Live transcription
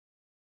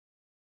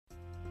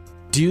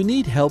Do you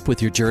need help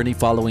with your journey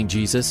following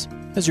Jesus?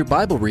 Has your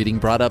Bible reading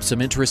brought up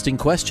some interesting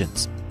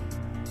questions?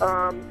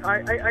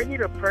 I need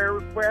a prayer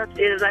request.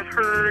 Is I've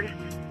heard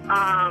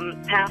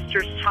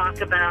pastors talk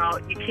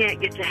about you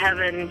can't get to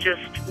heaven just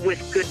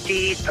with good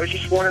deeds. I was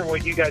just wondering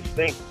what you guys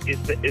think.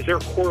 Is there a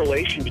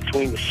correlation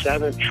between the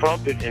seventh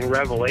trumpet in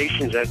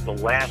Revelations as the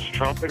last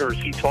trumpet, or is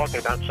he talking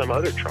about some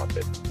other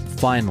trumpet?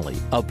 Finally,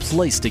 a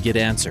place to get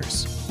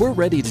answers. We're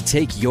ready to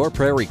take your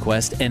prayer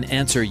request and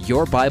answer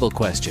your Bible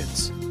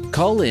questions.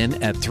 Call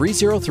in at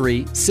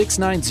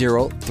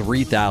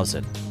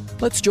 303-690-3000.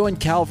 Let's join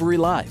Calvary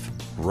Live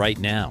right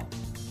now.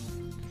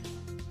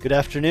 Good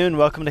afternoon.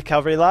 Welcome to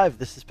Calvary Live.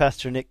 This is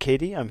Pastor Nick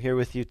Cady. I'm here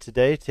with you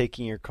today,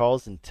 taking your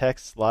calls and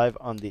texts live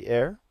on the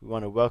air. We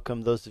want to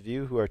welcome those of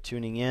you who are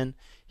tuning in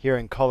here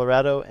in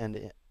Colorado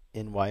and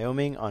in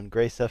Wyoming on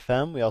Grace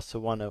FM. We also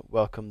want to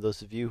welcome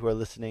those of you who are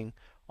listening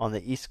on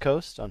the East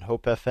Coast on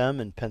Hope FM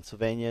in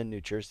Pennsylvania,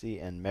 New Jersey,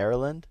 and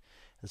Maryland,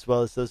 as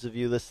well as those of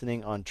you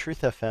listening on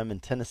Truth FM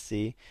in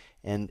Tennessee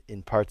and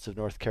in parts of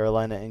North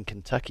Carolina and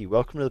Kentucky.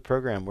 Welcome to the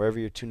program, wherever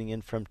you're tuning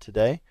in from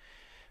today.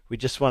 We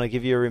just want to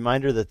give you a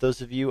reminder that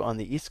those of you on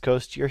the East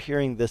Coast, you're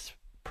hearing this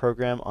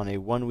program on a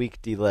 1-week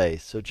delay.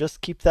 So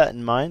just keep that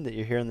in mind, that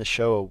you're hearing the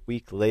show a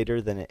week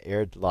later than it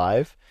aired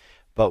live.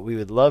 But we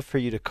would love for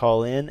you to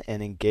call in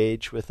and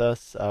engage with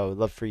us. I would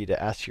love for you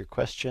to ask your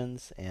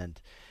questions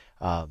and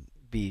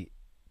be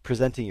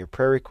presenting your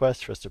prayer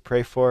requests for us to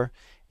pray for.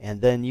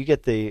 And then you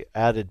get the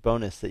added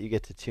bonus that you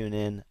get to tune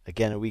in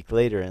again a week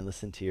later and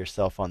listen to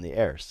yourself on the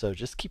air. So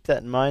just keep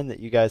that in mind,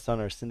 that you guys on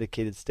our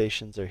syndicated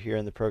stations are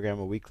hearing the program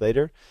a week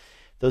later.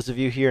 Those of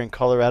you here in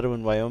Colorado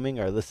and Wyoming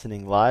are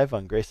listening live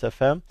on Grace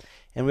FM.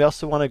 And we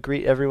also want to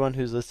greet everyone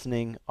who's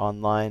listening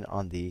online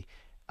on the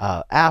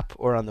app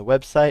or on the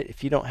website.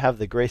 If you don't have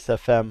the Grace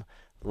FM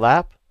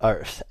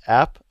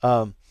app,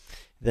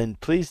 then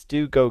please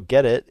do go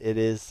get it. It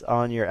is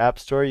on your app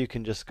store. You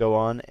can just go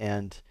on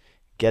and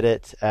get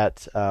it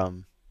at,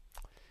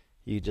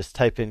 you just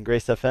type in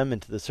Grace FM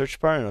into the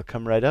search bar and it'll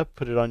come right up.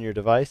 Put it on your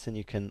device and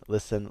you can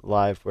listen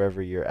live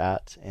wherever you're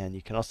at. And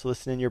you can also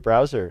listen in your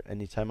browser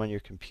anytime on your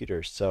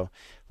computer. So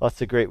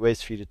lots of great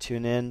ways for you to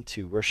tune in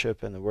to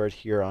worship and the Word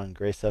here on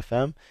Grace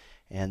FM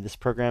and this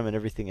program and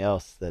everything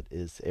else that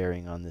is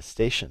airing on this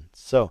station.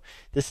 So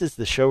this is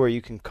the show where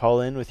you can call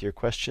in with your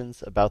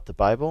questions about the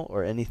Bible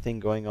or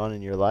anything going on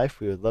in your life.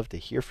 We would love to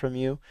hear from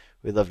you.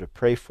 We'd love to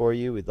pray for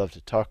you. We'd love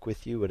to talk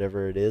with you,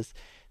 whatever it is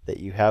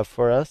that you have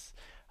for us.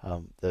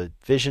 The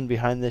vision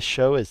behind this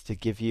show is to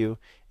give you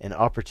an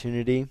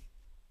opportunity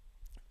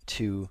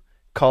to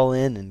call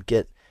in and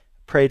get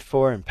prayed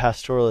for and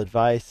pastoral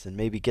advice and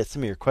maybe get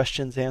some of your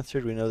questions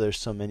answered. We know there's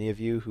so many of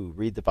you who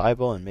read the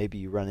Bible and maybe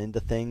you run into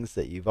things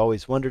that you've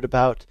always wondered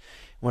about,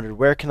 wondered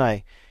who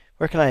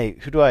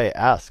do I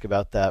ask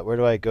about that? Where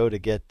do I go to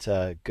get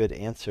good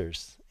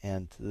answers?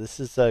 And this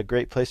is a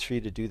great place for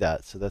you to do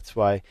that. So that's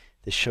why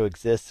this show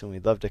exists, and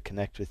we'd love to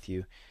connect with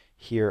you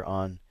here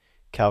on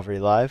Calvary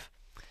Live.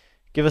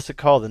 Give us a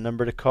call. The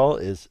number to call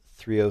is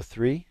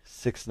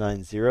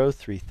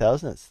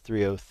 303-690-3000. That's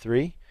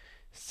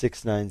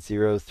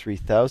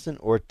 303-690-3000,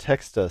 or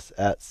text us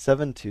at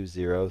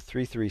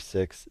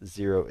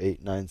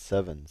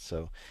 720-336-0897.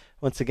 So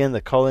once again,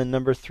 the call-in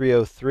number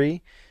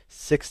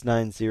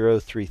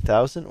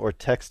 303-690-3000, or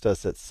text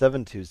us at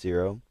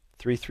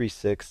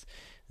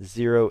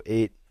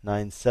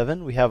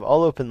 720-336-0897. We have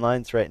all open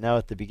lines right now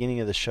at the beginning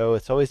of the show.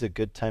 It's always a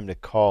good time to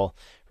call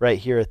right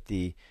here at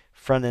the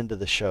front end of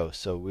the show.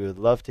 So we would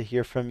love to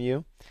hear from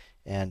you.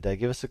 And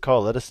give us a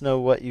call. Let us know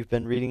what you've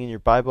been reading in your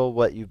Bible,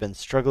 what you've been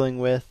struggling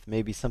with,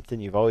 maybe something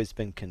you've always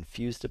been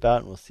confused about,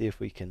 and we'll see if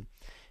we can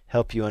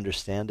help you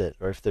understand it.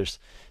 Or if there's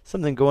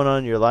something going on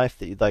in your life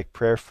that you'd like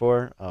prayer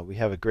for, we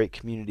have a great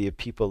community of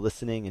people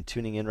listening and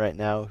tuning in right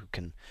now who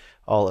can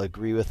all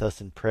agree with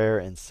us in prayer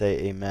and say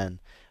amen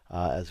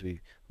as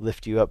we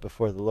lift you up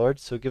before the Lord.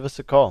 So give us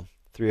a call,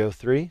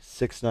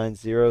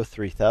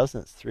 303-690-3000.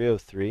 That's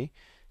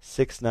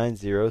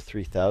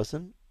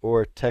 303-690-3000.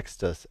 Or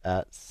text us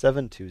at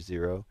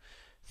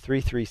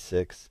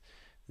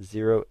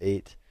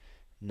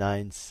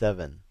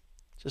 720-336-0897.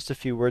 Just a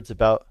few words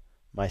about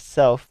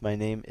myself. My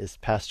name is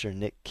Pastor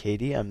Nick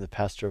Cady. I'm the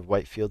pastor of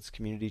Whitefields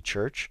Community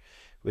Church,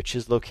 which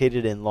is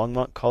located in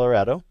Longmont,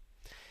 Colorado.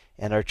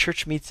 And our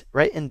church meets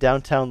right in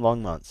downtown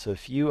Longmont. So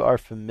if you are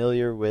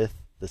familiar with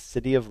the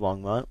city of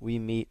Longmont, we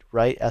meet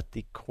right at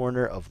the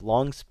corner of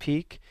Longs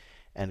Peak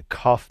and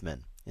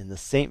Kaufman in the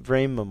St.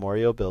 Vrain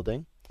Memorial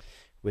Building,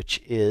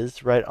 which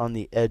is right on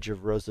the edge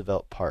of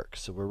Roosevelt Park.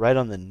 So we're right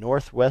on the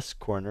northwest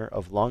corner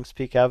of Longs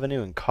Peak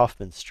Avenue and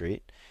Kaufman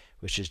Street,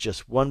 which is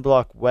just one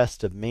block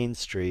west of Main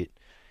Street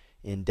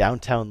in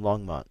downtown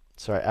Longmont.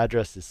 So our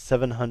address is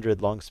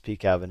 700 Longs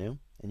Peak Avenue,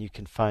 and you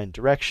can find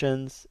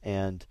directions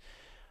and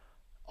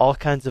all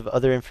kinds of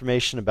other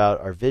information about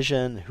our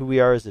vision, who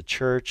we are as a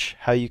church,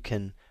 how you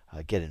can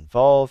get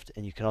involved,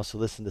 and you can also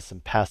listen to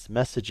some past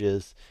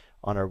messages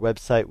on our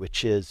website,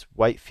 which is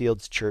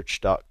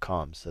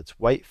whitefieldschurch.com. So that's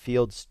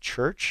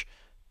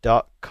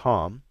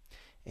whitefieldschurch.com.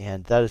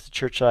 and that is the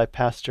church that I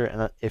pastor.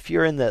 And if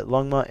you're in the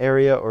Longmont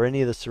area or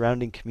any of the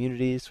surrounding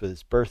communities, whether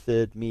it's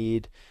Berthoud,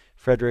 Meade,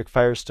 Frederick,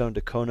 Firestone,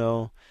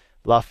 Dacono,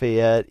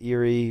 Lafayette,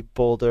 Erie,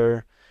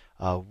 Boulder,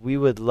 we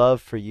would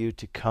love for you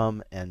to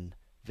come and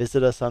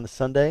visit us on a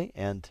Sunday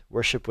and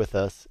worship with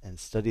us and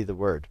study the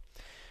Word.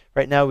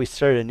 Right now we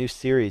started a new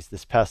series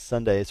this past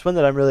Sunday. It's one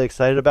that I'm really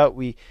excited about.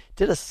 We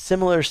did a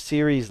similar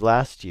series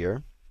last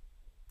year.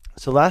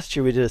 So last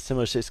year we did a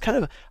similar series, kind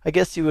of, I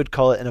guess you would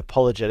call it an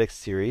apologetics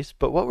series,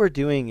 but what we're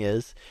doing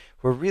is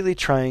we're really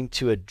trying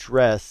to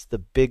address the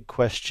big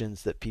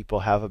questions that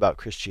people have about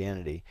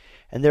Christianity.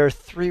 And there are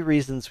three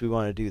reasons we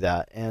want to do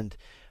that, and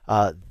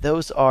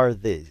those are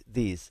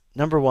these.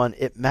 Number one,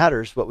 it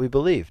matters what we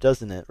believe,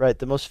 doesn't it? Right?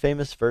 The most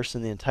famous verse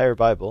in the entire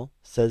Bible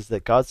says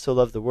that God so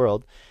loved the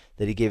world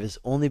that he gave his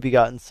only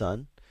begotten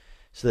Son,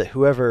 so that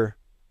whoever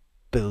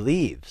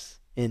believes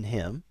in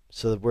him,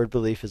 so the word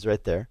belief is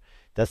right there,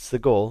 that's the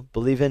goal,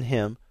 believe in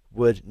him,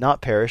 would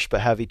not perish but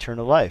have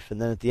eternal life.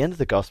 And then at the end of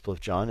the Gospel of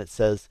John it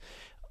says,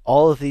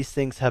 all of these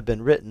things have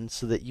been written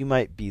so that you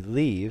might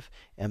believe,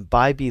 and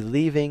by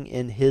believing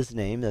in his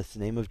name, that's the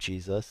name of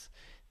Jesus,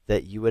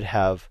 that you would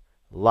have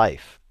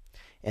life.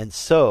 And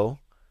so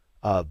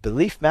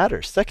belief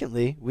matters.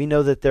 Secondly, we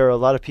know that there are a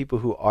lot of people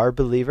who are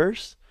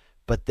believers,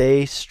 but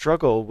they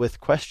struggle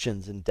with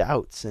questions and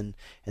doubts and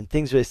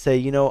things where they say,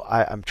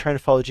 I'm trying to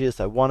follow Jesus,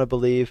 I want to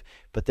believe,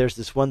 but there's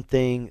this one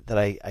thing that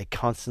I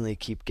constantly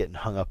keep getting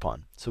hung up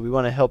on. So we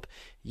want to help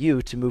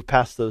you to move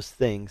past those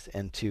things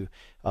and to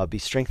be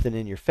strengthened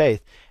in your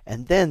faith.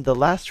 And then the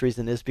last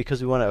reason is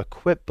because we want to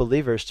equip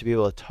believers to be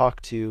able to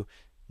talk to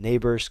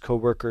neighbors,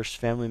 coworkers,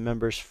 family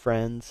members,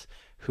 friends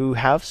who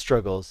have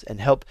struggles,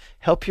 and help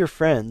your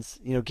friends,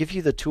 give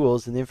you the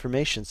tools and the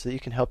information so that you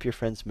can help your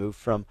friends move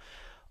from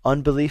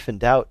unbelief and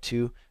doubt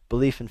to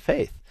belief and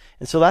faith.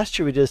 And so last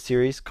year we did a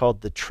series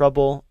called The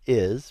Trouble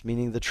Is,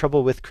 meaning the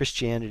trouble with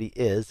Christianity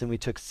is, and we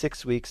took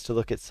 6 weeks to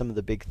look at some of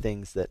the big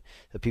things that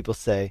people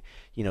say,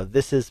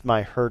 this is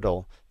my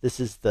hurdle, this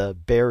is the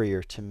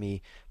barrier to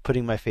me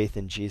putting my faith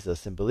in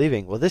Jesus and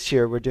believing. Well, this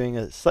year we're doing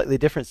a slightly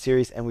different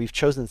series, and we've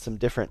chosen some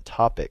different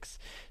topics.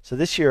 So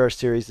this year our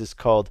series is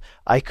called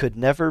I Could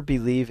Never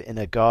Believe in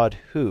a God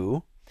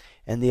Who,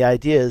 and the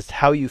idea is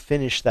how you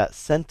finish that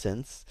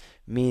sentence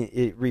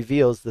it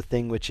reveals the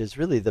thing which is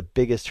really the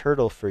biggest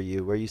hurdle for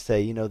you, where you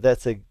say,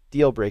 that's a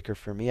deal breaker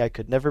for me. I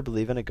could never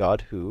believe in a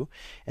God who.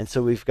 And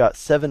so we've got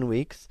 7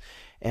 weeks,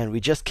 and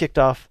we just kicked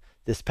off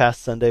this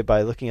past Sunday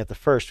by looking at the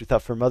first. We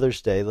thought for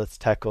Mother's Day, let's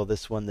tackle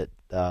this one that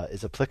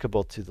is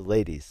applicable to the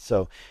ladies.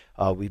 So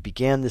we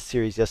began this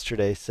series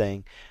yesterday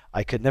saying,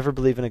 I could never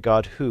believe in a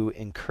God who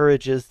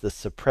encourages the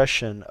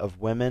suppression of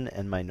women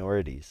and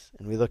minorities.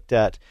 And we looked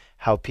at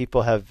how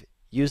people have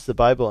used the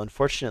Bible,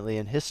 unfortunately,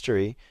 in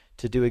history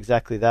to do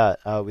exactly that.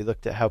 We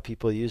looked at how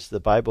people use the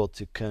Bible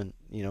to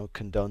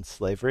condone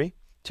slavery,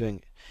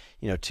 to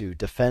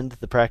defend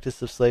the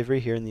practice of slavery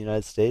here in the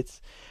United States.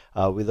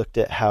 We looked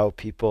at how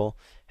people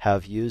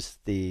have used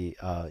the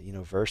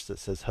verse that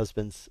says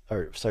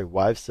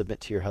wives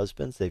submit to your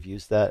husbands. They've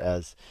used that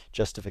as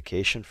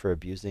justification for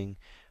abusing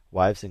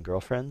wives and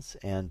girlfriends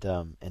and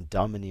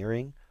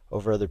domineering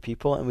over other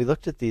people. And we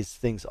looked at these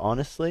things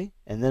honestly,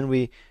 and then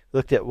we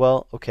looked at,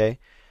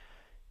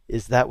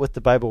 is that what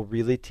the Bible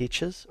really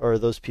teaches? Or are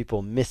those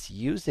people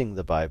misusing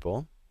the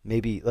Bible?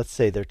 Maybe, let's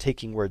say, they're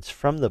taking words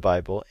from the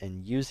Bible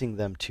and using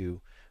them to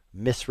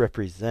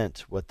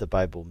misrepresent what the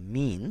Bible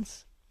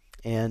means.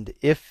 And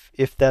if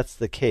that's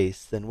the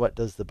case, then what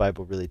does the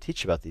Bible really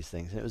teach about these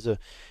things? And it was a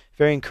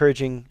very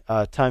encouraging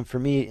time for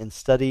me in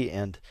study,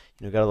 and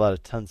got a lot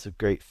of tons of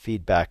great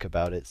feedback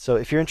about it. So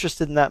if you're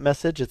interested in that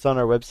message, it's on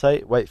our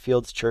website,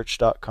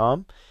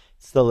 whitefieldschurch.com.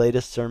 It's the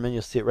latest sermon.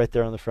 You'll see it right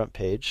there on the front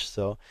page.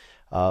 So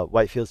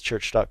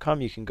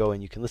whitefieldschurch.com, you can go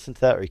and you can listen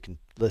to that, or you can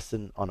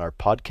listen on our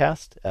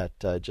podcast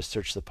at just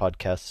search the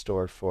podcast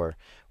store for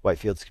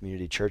Whitefields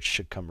Community Church.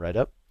 Should come right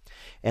up.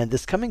 And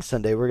this coming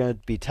Sunday we're going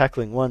to be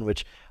tackling one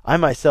which I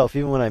myself,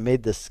 even when I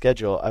made this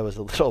schedule, I was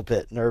a little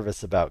bit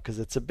nervous about, because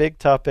it's a big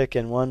topic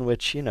and one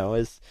which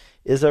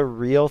is a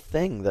real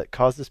thing that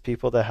causes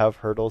people to have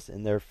hurdles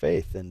in their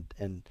faith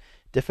and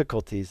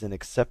difficulties in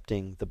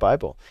accepting the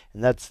Bible.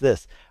 And that's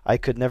this: I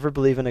could never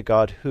believe in a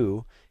God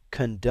who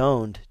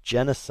condoned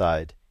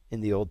genocide in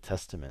the Old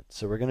Testament.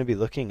 So we're going to be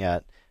looking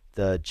at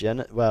the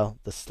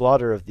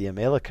slaughter of the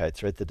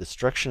Amalekites, right? The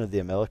destruction of the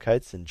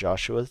Amalekites in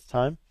Joshua's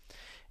time,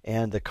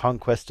 and the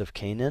conquest of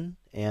Canaan.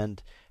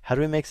 And how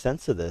do we make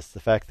sense of this? The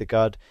fact that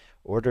God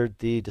ordered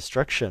the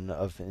destruction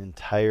of an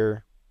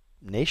entire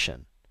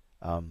nation.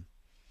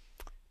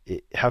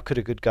 How could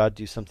a good God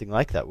do something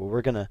like that? Well,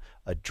 we're going to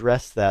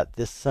address that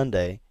this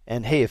Sunday.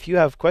 And hey, if you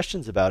have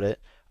questions about it,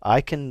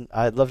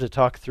 I'd love to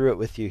talk through it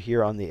with you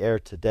here on the air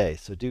today.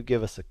 So do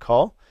give us a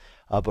call.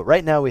 But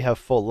right now we have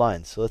full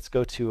lines. So let's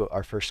go to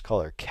our first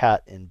caller,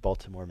 Kat in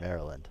Baltimore,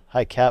 Maryland.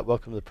 Hi, Kat.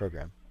 Welcome to the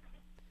program.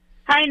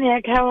 Hi,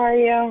 Nick. How are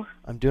you?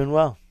 I'm doing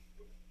well.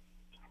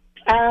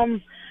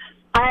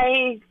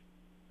 I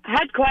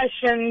had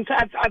questions.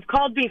 I've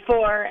called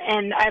before,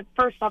 and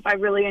first off, I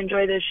really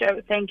enjoy this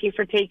show. Thank you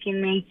for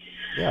taking me.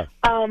 Yeah.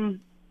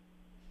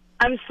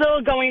 I'm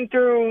still going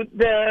through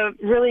the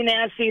really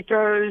nasty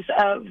throes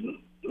of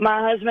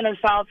my husband has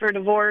filed for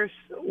divorce.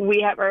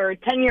 We have our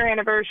 10-year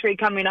anniversary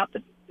coming up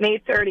May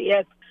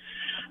 30th.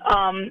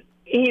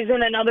 He's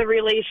in another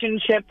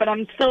relationship, but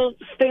I'm still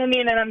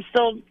standing and I'm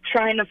still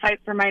trying to fight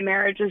for my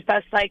marriage as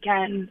best I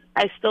can.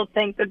 I still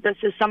think that this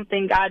is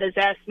something God has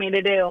asked me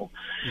to do.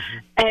 Mm-hmm.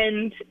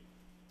 And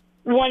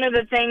one of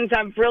the things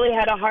I've really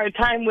had a hard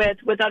time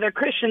with other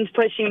Christians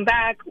pushing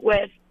back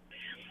with,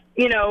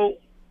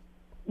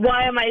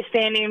 why am I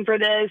standing for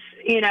this?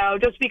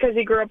 Just because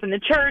he grew up in the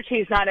church,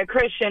 he's not a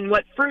Christian.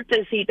 What fruit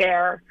does he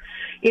bear?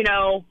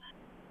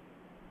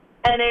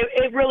 And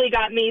it really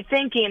got me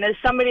thinking, as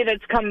somebody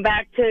that's come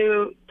back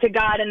to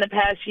God in the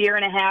past year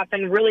and a half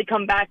and really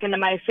come back into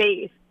my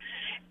faith,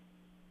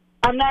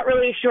 I'm not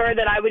really sure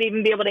that I would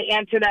even be able to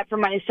answer that for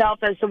myself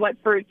as to what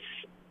fruits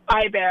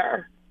I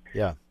bear.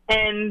 Yeah.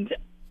 And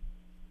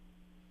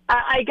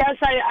I guess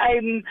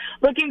I'm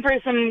looking for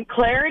some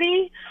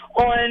clarity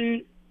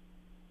on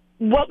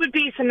what would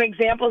be some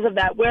examples of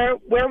that. Where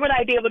would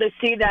I be able to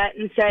see that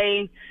and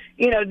say,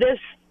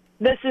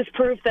 this is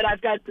proof that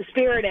I've got the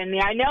Spirit in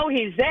me. I know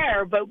He's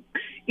there, but,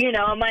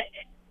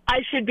 I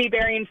should be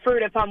bearing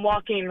fruit if I'm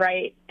walking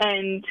right.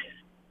 And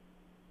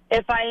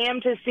if I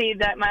am to see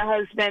that my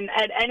husband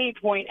at any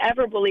point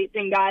ever believed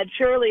in God,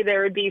 surely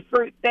there would be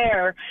fruit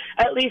there,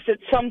 at least at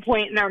some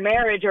point in our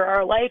marriage or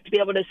our life, to be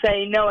able to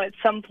say, no, at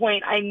some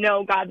point I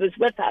know God was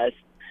with us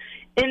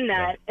in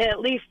that,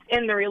 at least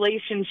in the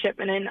relationship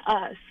and in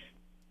us.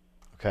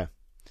 Okay.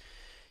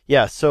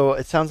 Yeah, so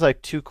it sounds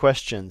like two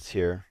questions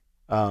here.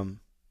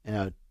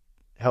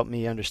 Help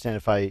me understand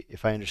if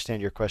I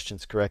understand your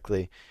questions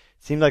correctly. It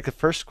seemed like the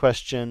first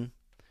question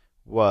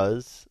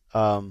was,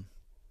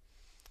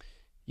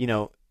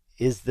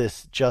 is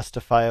this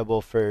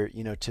justifiable for,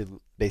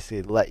 to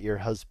basically let your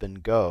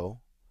husband go?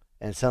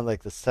 And it sounded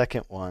like the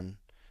second one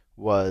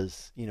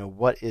was,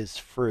 what is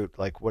fruit?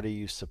 Like, what are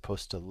you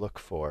supposed to look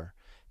for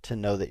to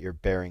know that you're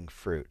bearing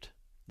fruit?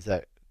 Is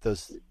that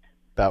those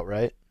about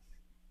right?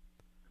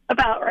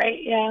 About right,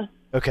 yeah.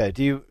 Okay.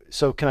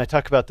 So can I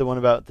talk about the one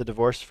about the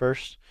divorce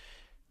first?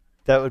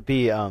 That would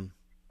be, in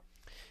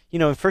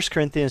 1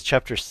 Corinthians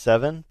chapter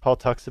 7, Paul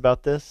talks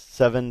about this,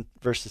 7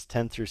 verses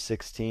 10 through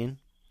 16.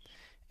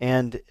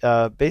 And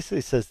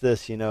basically says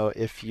this,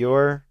 if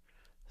your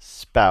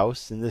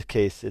spouse, in this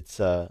case, it's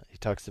he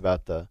talks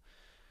about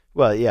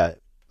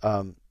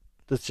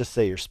let's just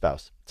say your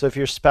spouse. So if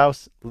your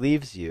spouse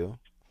leaves you,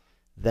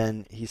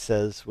 then he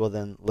says, well,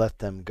 then let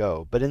them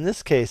go. But in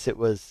this case, it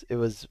was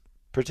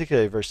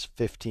particularly verse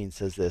 15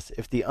 says this: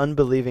 if the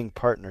unbelieving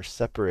partner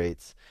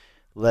separates,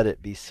 let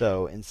it be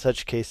so. In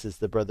such cases,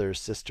 the brother or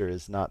sister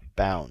is not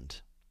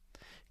bound.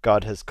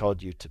 God has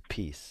called you to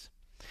peace.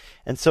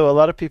 And so a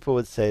lot of people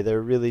would say there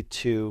are really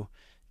two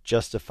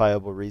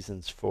justifiable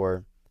reasons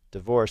for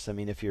divorce. I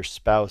mean, if your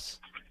spouse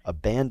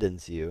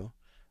abandons you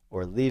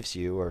or leaves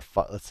you, or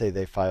let's say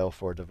they file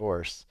for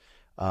divorce,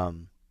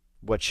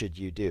 what should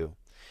you do?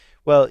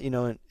 Well,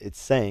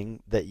 it's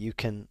saying that you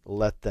can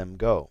let them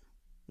go.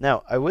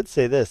 Now, I would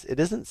say this: it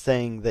isn't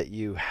saying that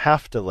you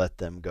have to let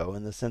them go,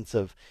 in the sense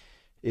of,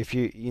 if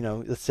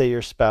let's say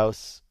your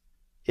spouse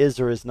is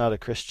or is not a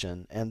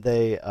Christian, and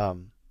they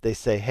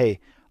say, hey,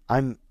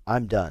 I'm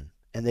done,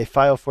 and they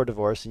file for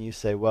divorce, and you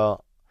say,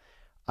 well,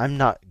 I'm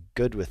not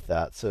good with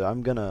that, so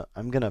I'm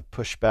gonna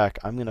push back.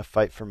 I'm gonna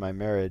fight for my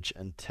marriage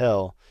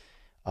until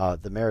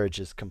the marriage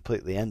is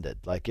completely ended.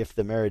 Like, if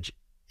the marriage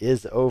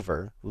is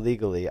over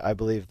legally, I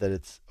believe that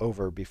it's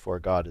over before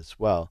God as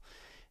well.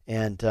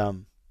 And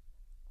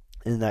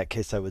in that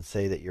case, I would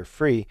say that you're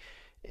free,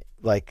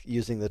 like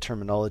using the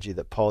terminology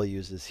that Paul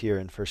uses here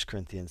in 1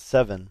 Corinthians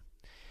 7.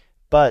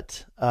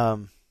 But,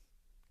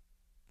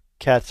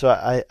 Kat, so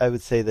I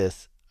would say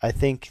this. I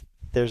think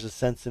there's a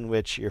sense in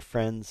which your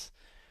friends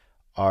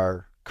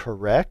are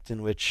correct,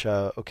 in which,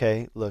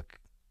 okay, look,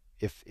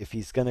 if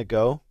he's going to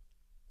go,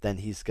 then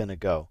he's going to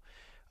go.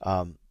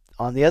 On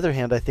the other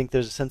hand, I think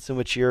there's a sense in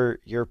which your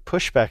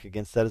pushback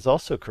against that is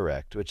also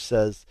correct, which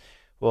says,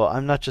 well,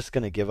 I'm not just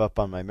going to give up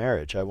on my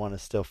marriage. I want to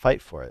still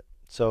fight for it.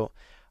 So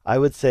I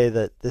would say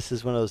that this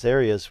is one of those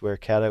areas where,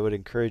 Kat, I would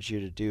encourage you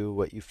to do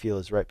what you feel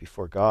is right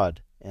before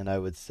God. And I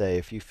would say,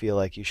 if you feel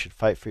like you should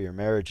fight for your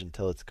marriage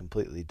until it's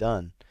completely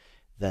done,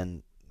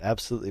 then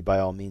absolutely, by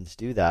all means,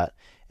 do that.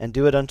 And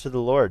do it unto the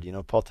Lord.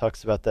 Paul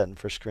talks about that in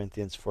 1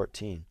 Corinthians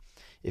 14.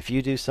 If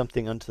you do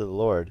something unto the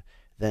Lord,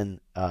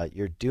 then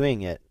you're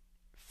doing it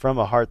from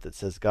a heart that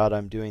says, God,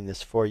 I'm doing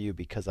this for you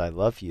because I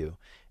love you,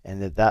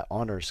 and that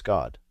honors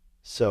God.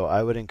 So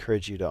I would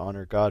encourage you to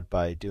honor God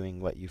by doing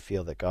what you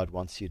feel that God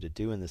wants you to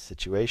do in this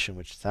situation,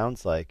 which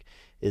sounds like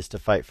is to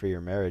fight for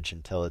your marriage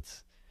until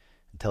it's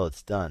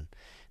done.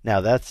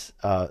 Now, that's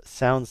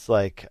sounds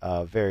like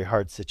a very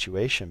hard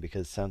situation,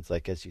 because it sounds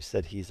like, as you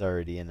said, he's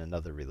already in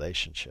another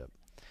relationship.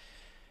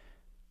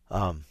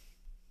 But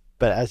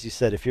But as you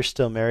said, if you're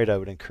still married, I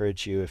would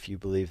encourage you, if you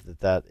believe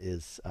that that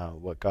is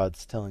what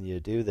God's telling you to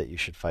do, that you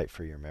should fight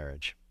for your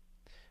marriage.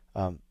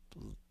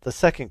 The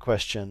second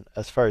question,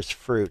 as far as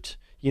fruit,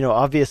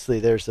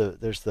 obviously there's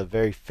the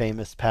very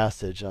famous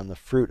passage on the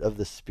fruit of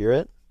the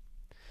Spirit.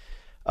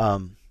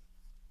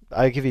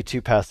 I give you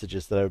two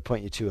passages that I would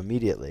point you to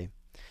immediately.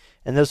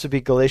 And those would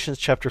be Galatians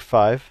chapter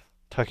 5,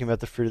 talking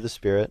about the fruit of the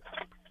Spirit.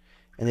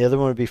 And the other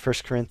one would be 1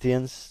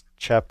 Corinthians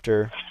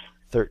chapter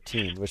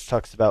 13, which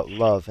talks about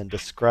love and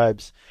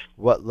describes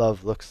what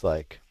love looks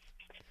like.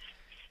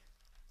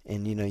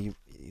 And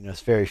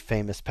it's a very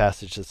famous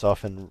passage that's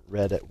often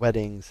read at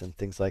weddings and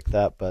things like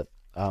that, but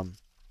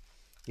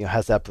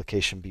has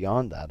application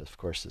beyond that, of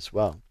course, as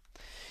well.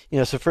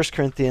 So 1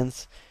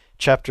 Corinthians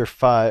chapter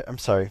 5,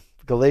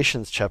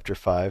 Galatians chapter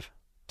 5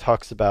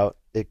 talks about,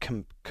 it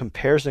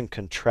compares and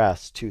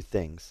contrasts two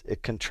things.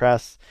 It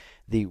contrasts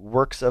the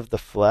works of the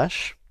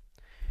flesh,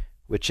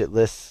 which it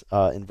lists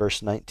in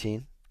verse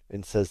 19,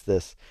 and says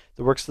this: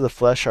 the works of the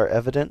flesh are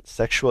evident: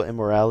 sexual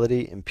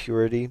immorality,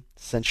 impurity,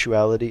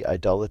 sensuality,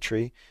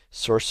 idolatry,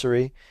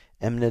 sorcery,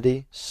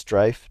 enmity,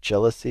 strife,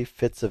 jealousy,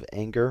 fits of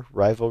anger,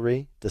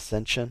 rivalry,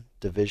 dissension,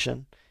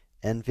 division,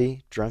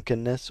 envy,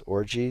 drunkenness,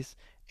 orgies,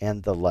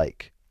 and the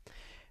like.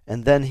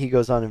 And then he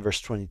goes on in verse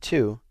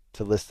 22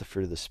 to list the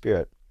fruit of the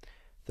Spirit.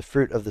 The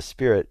fruit of the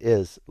Spirit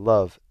is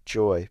love,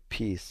 joy,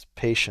 peace,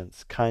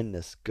 patience,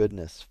 kindness,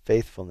 goodness,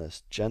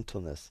 faithfulness,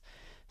 gentleness,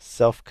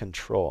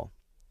 self-control.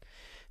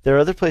 There are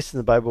other places in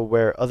the Bible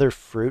where other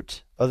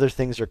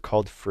things are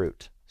called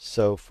fruit.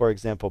 So, for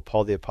example,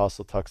 Paul the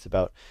Apostle talks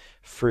about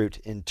fruit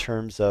in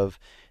terms of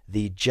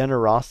the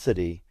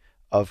generosity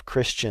of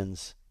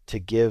Christians to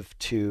give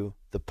to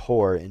the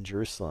poor in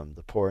Jerusalem,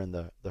 the poor and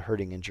the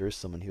hurting in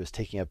Jerusalem. When he was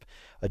taking up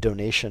a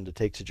donation to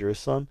take to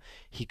Jerusalem,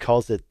 he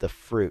calls it the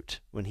fruit.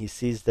 When he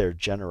sees their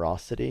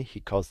generosity,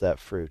 he calls that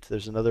fruit.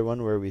 There's another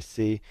one where we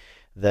see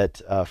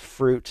that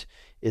fruit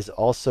is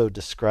also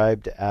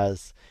described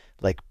as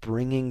like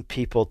bringing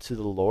people to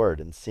the Lord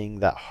and seeing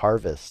that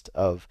harvest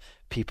of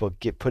people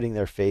putting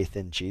their faith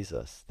in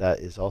Jesus. That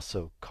is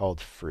also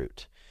called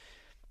fruit.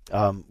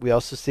 We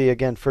also see,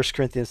 again, 1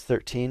 Corinthians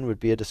 13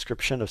 would be a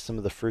description of some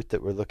of the fruit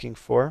that we're looking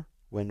for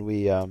when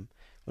we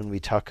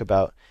talk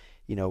about,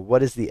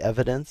 what is the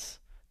evidence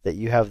that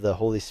you have the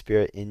Holy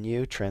Spirit in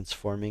you,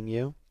 transforming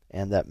you,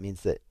 and that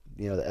means that,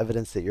 the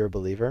evidence that you're a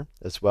believer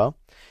as well.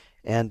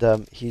 And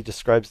he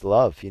describes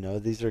love.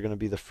 These are going to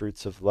be the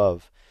fruits of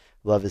love.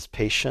 Love is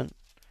patient.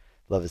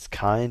 Love is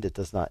kind. It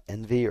does not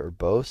envy or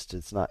boast.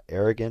 It's not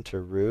arrogant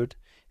or rude.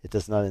 It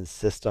does not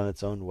insist on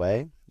its own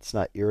way. It's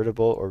not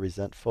irritable or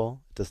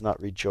resentful. It does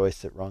not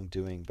rejoice at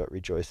wrongdoing, but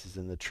rejoices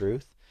in the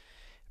truth.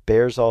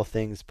 Bears all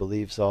things,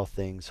 believes all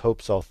things,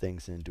 hopes all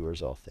things, and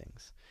endures all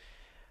things.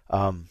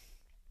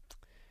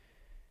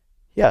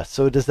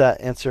 So does that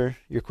answer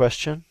your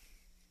question?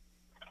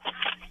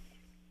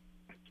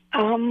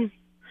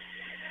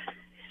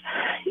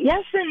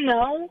 Yes and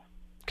no.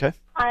 Okay.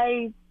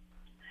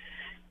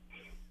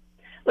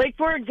 Like,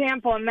 for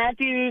example, in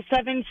Matthew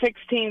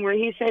 7:16, where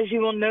he says you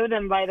will know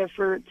them by the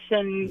fruits,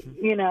 and,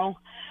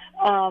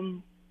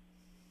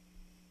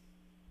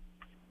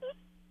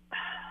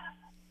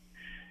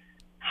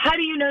 how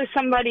do you know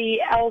somebody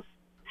else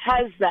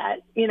has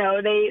that?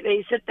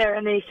 They sit there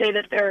and they say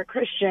that they're a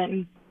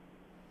Christian.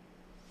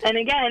 And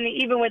again,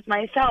 even with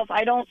myself,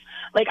 I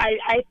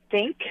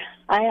think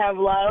I have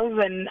love,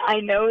 and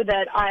I know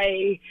that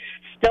I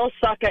still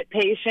suck at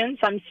patience.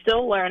 I'm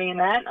still learning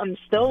that. I'm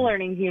still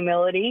learning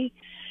humility.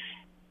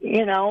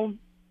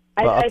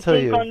 I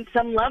think on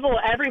some level,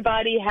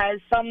 everybody has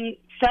some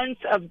sense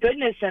of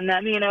goodness in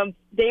them.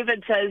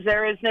 David says,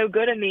 there is no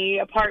good in me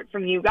apart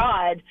from you,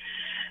 God.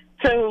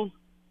 So.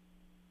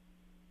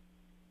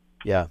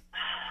 Yeah,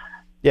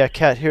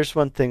 Kat, here's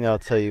one thing I'll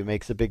tell you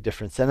makes a big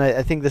difference. And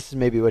I think this is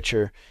maybe what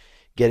you're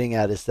getting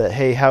at, is that,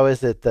 hey, how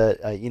is it that,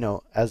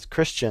 as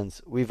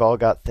Christians, we've all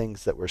got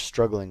things that we're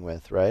struggling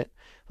with, right?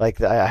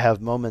 Like I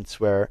have moments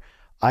where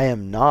I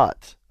am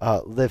not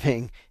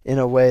living in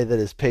a way that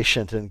is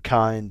patient and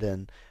kind,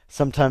 and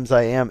sometimes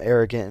I am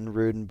arrogant and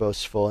rude and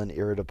boastful and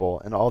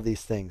irritable and all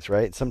these things,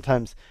 right?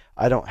 Sometimes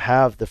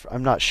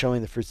I'm not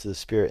showing the fruits of the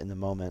Spirit in the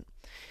moment.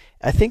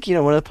 I think,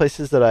 one of the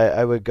places that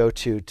I would go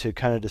to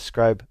kind of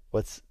describe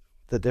what's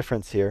the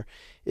difference here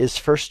is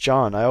 1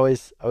 John. I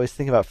always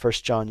think about 1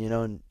 John,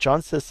 and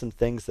John says some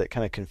things that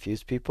kind of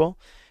confuse people,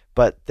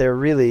 but they're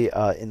really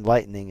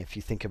enlightening if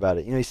you think about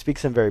it. He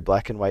speaks in very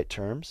black and white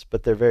terms,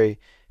 but they're very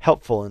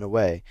helpful in a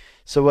way.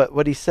 So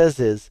what he says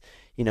is,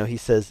 he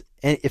says,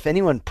 if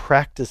anyone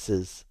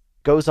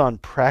goes on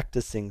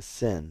practicing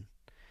sin,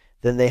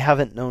 then they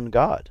haven't known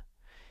God.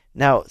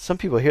 Now, some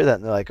people hear that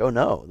and they're like, oh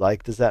no,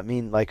 does that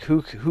mean,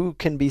 who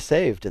can be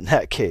saved in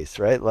that case,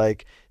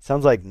 right?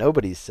 Sounds like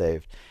nobody's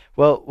saved.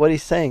 Well, what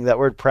he's saying, that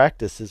word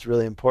practice is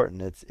really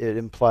important. It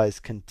implies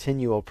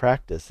continual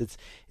practice.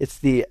 It's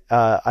the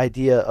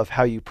idea of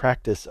how you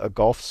practice a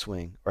golf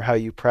swing, or how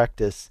you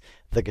practice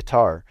the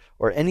guitar,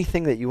 or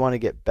anything that you want to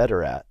get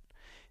better at.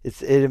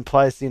 It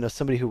implies,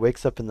 somebody who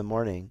wakes up in the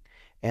morning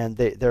and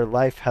their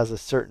life has a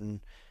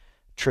certain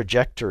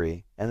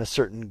trajectory and a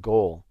certain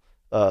goal,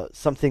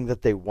 something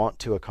that they want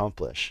to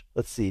accomplish.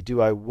 Let's see, do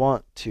I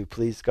want to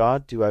please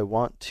God? Do I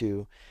want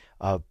to,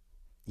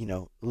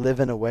 live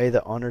in a way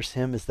that honors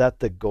Him? Is that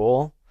the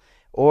goal?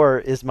 Or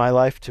is my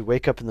life to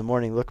wake up in the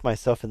morning, look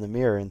myself in the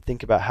mirror, and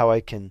think about how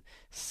I can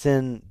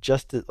sin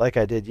just like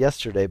I did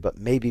yesterday, but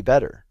maybe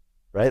better,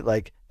 right?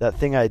 Like that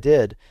thing I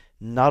did,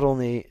 not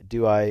only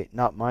do I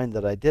not mind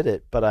that I did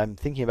it, but I'm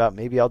thinking about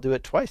maybe I'll do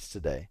it twice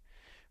today,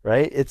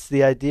 right? It's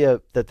the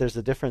idea that there's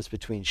a difference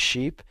between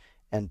sheep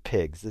and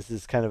pigs. This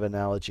is kind of an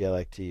analogy I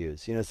like to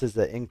use. It says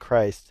that in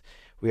Christ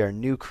we are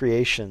new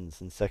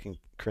creations in 2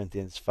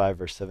 Corinthians 5,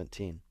 verse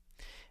 17.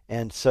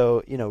 And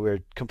so,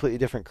 we're completely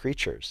different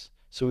creatures.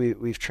 So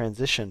we've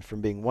transitioned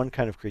from being one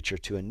kind of creature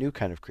to a new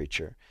kind of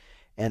creature.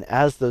 And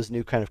as those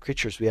new kind of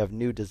creatures, we have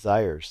new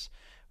desires.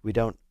 We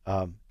don't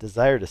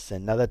desire to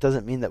sin. Now, that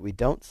doesn't mean that we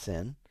don't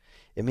sin.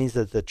 It means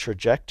that the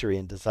trajectory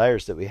and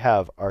desires that we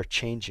have are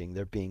changing.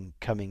 They're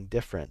becoming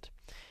different.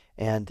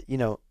 And,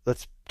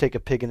 let's take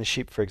a pig and a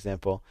sheep, for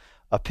example.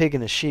 A pig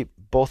and a sheep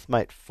both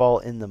might fall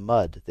in the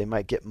mud. They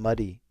might get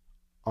muddy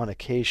on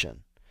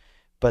occasion.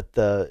 But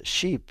the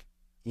sheep,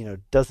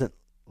 doesn't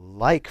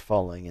like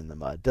falling in the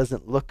mud,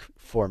 doesn't look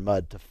for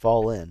mud to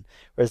fall in,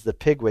 whereas the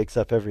pig wakes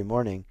up every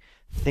morning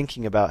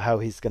thinking about how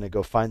he's going to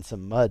go find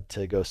some mud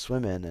to go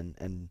swim in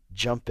and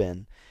jump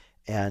in,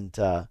 and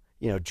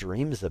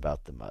dreams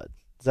about the mud.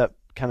 Does that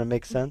kind of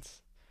make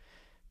sense?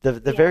 The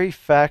very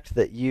fact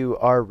that you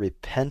are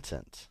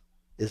repentant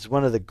is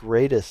one of the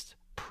greatest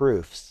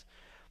proofs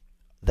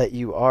that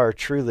you are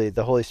truly,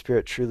 the Holy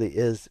Spirit truly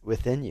is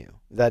within you.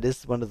 That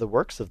is one of the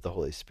works of the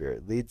Holy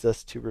Spirit, leads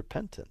us to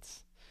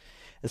repentance.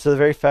 And so the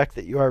very fact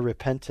that you are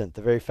repentant,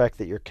 the very fact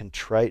that you're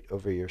contrite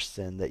over your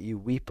sin, that you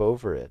weep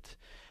over it,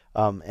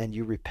 and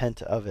you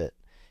repent of it,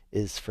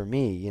 is, for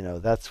me,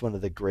 that's one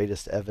of the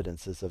greatest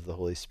evidences of the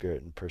Holy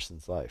Spirit in a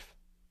person's life.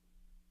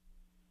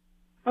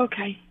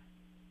 Okay.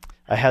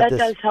 That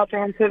does help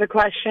answer the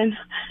question.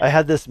 I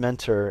had this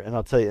mentor, and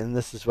I'll tell you, and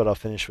this is what I'll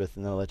finish with,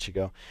 and then I'll let you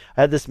go.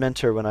 I had this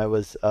mentor when I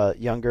was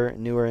younger,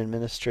 newer in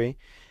ministry,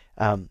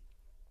 and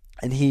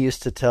he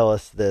used to tell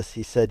us this.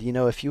 He said,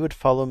 if you would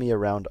follow me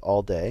around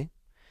all day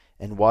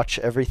and watch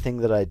everything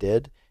that I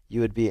did,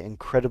 you would be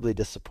incredibly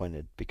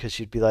disappointed, because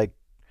you'd be like,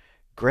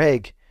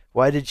 Greg,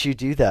 why did you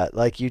do that?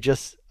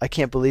 I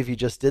can't believe you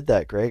just did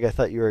that, Greg. I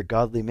thought you were a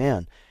godly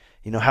man.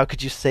 How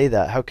could you say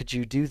that? How could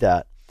you do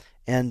that?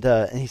 And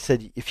he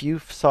said, if you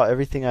saw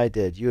everything I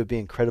did, you would be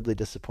incredibly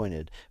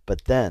disappointed,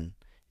 but then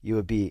you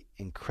would be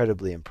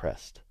incredibly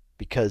impressed,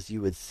 because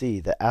you would see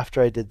that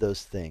after I did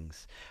those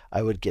things,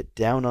 I would get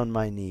down on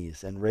my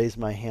knees and raise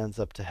my hands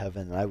up to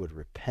heaven, and I would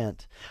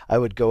repent. I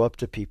would go up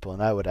to people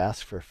and I would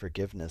ask for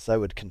forgiveness. I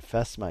would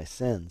confess my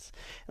sins.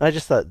 And I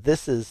just thought,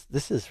 this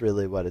is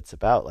really what it's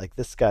about. Like,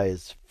 this guy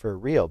is for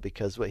real,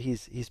 because what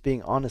he's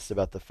being honest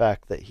about the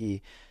fact that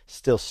he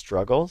still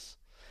struggles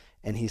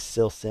and he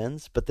still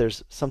sins, but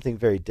there's something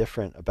very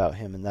different about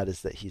him, and that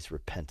is that he's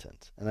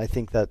repentant. And I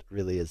think that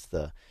really is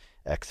the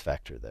X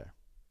factor there.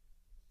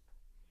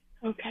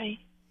 Okay.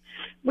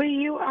 Will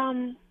you,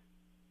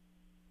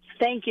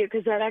 thank you,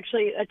 because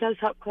that does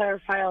help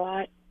clarify a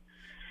lot.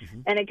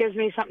 Mm-hmm. And it gives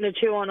me something to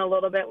chew on a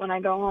little bit when I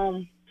go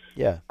home.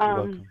 Yeah, you're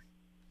welcome.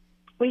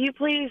 Will you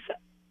please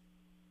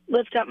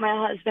lift up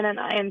my husband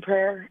and I in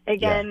prayer?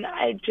 Again,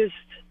 yeah.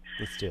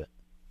 Let's do it.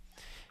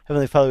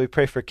 Heavenly Father, we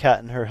pray for Kat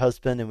and her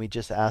husband, and we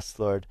just ask,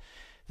 Lord,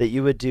 that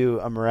you would do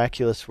a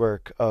miraculous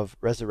work of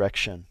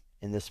resurrection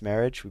in this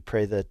marriage. We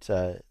pray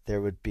that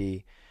there would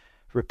be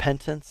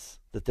repentance,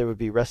 that there would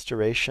be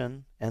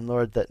restoration, and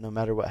Lord, that no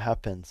matter what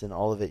happens in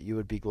all of it, you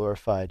would be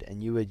glorified,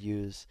 and you would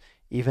use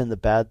even the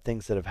bad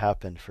things that have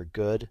happened for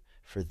good,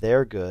 for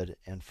their good,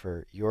 and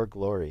for your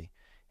glory.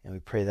 And we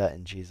pray that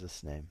in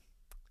Jesus' name.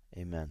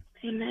 Amen.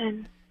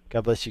 Amen.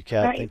 God bless you,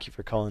 Kat. Right. Thank you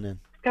for calling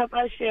in. God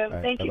bless you.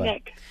 Right, thank bye-bye. you,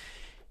 Nick.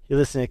 You're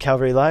listening to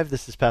Calvary Live.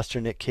 This is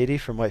Pastor Nick Cady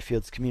from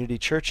Whitefields Community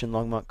Church in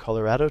Longmont,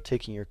 Colorado,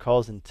 taking your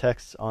calls and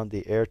texts on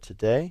the air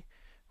today.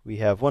 We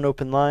have one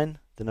open line.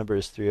 The number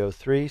is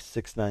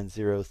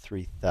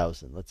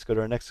 303-690-3000. Let's go to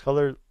our next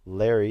caller,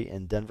 Larry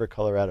in Denver,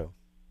 Colorado.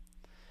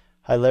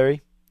 Hi,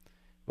 Larry.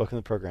 Welcome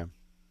to the program.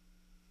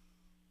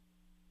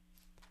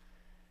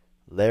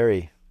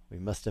 Larry, we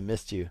must have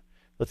missed you.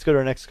 Let's go to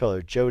our next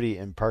caller, Jody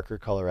in Parker,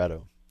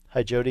 Colorado.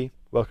 Hi, Jody.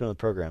 Welcome to the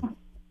program.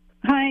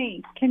 Hi.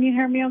 Can you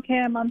hear me okay?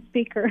 I'm on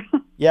speaker.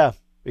 Yeah,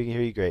 we can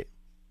hear you great.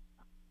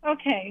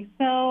 Okay.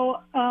 So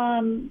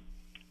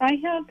I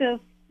have this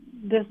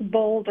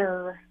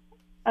boulder,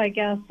 I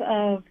guess,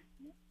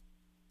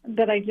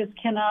 that I just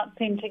cannot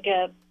seem to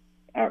get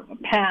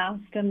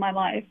past in my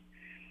life.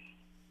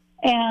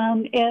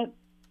 And it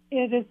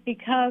is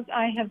because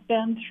I have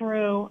been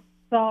through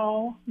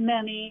so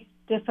many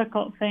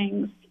difficult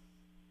things.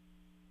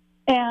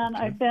 And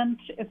Okay.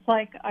 it's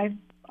like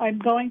I'm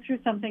going through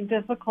something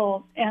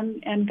difficult,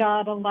 and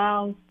God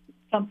allows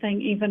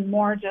something even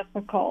more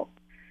difficult.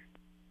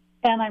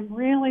 And I'm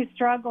really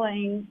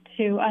struggling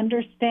to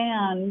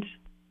understand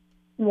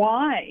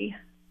why.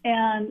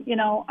 And,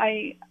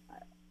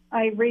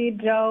 I read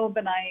Job,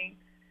 and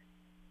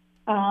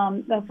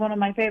That's one of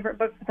my favorite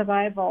books of the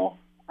Bible.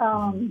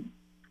 And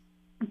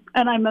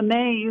I'm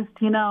amazed,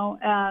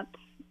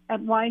 at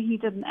why he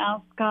didn't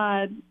ask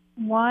God,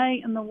 why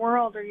in the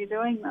world are you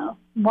doing this?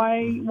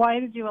 Why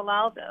did you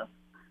allow this?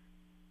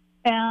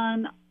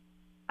 And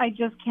I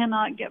just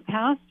cannot get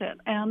past it.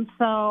 And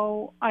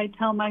so I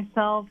tell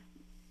myself,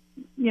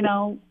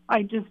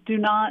 I just do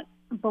not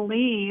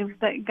believe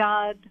that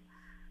God,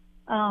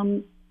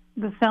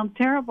 this sounds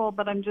terrible,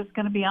 but I'm just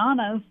going to be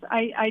honest.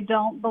 I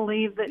don't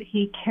believe that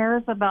he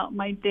cares about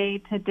my day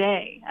to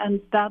day.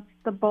 And that's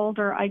the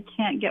boulder I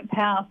can't get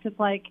past. It's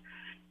like,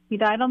 he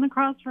died on the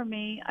cross for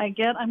me.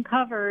 I'm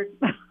covered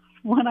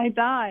when I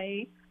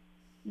die,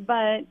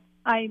 but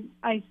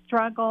I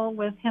struggle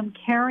with him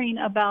caring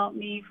about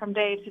me from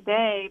day to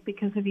day,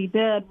 because if he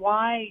did,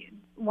 why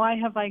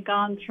have I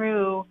gone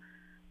through,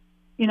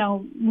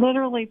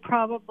 literally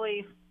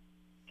probably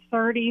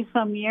 30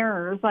 some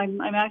years. I'm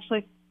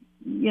actually,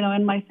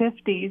 in my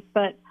 50s,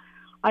 but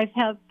I've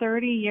had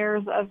 30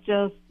 years of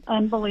just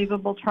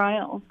unbelievable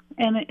trials,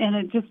 and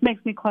it just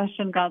makes me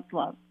question God's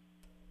love.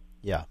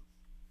 Yeah.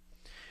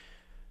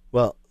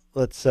 Well,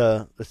 let's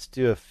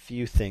do a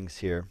few things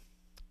here.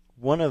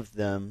 One of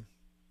them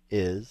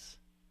is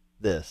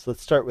this.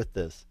 Let's start with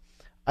this.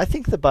 I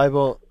think the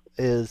Bible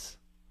is,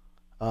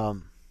 I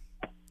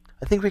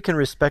think we can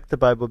respect the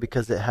Bible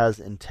because it has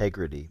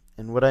integrity.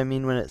 And what I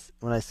mean when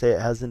I say it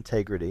has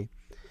integrity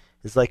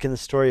is like in the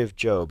story of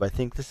Job. I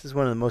think this is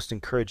one of the most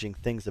encouraging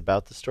things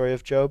about the story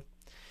of Job,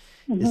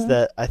 is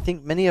that I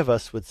think many of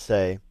us would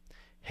say,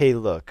 hey,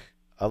 look,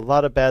 a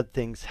lot of bad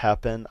things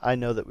happen. I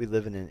know that we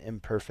live in an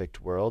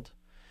imperfect world,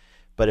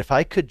 but if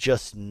I could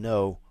just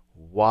know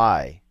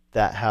why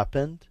that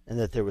happened and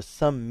that there was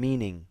some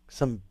meaning,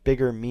 some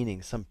bigger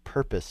meaning, some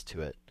purpose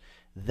to it,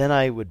 then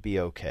I would be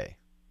okay.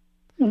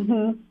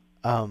 And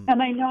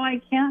I know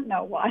I can't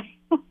know why.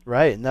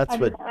 Right, and that's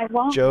what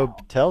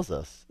Job tells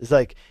us. It's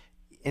like,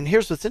 and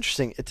here's what's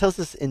interesting. It tells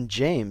us in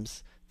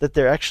James that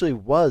there actually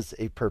was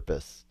a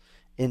purpose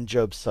in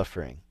Job's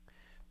suffering.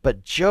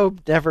 But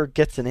Job never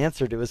gets an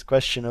answer to his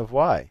question of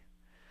why.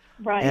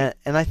 Right.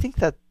 And I think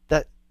that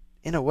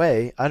in a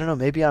way, I don't know,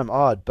 maybe I'm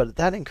odd, but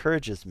that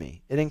encourages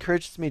me. It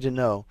encourages me to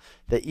know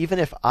that even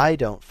if I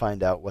don't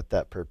find out what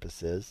that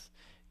purpose is,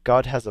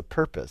 God has a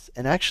purpose.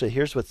 And actually,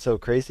 here's what's so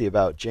crazy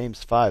about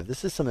James 5.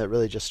 This is something that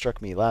really just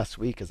struck me last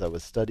week as I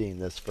was studying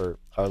this for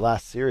our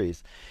last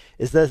series,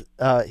 is that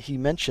he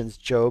mentions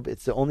Job.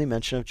 It's the only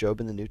mention of Job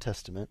in the New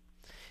Testament.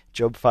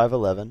 James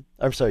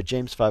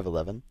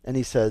 5:11, and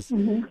he says,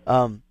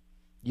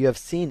 you have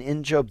seen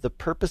in Job the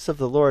purpose of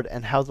the Lord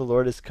and how the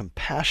Lord is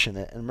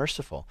compassionate and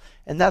merciful.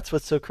 And that's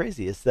what's so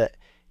crazy, is that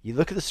you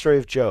look at the story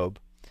of Job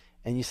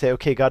and you say,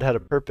 okay, God had a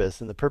purpose,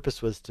 and the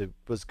purpose was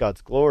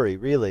God's glory,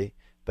 really.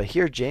 But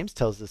here James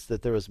tells us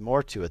that there was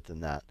more to it than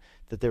that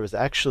there was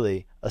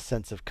actually a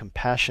sense of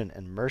compassion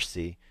and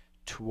mercy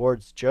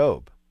towards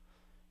Job.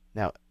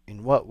 Now,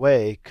 in what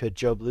way could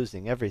Job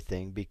losing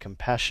everything be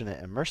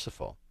compassionate and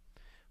merciful?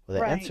 Well,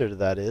 the answer to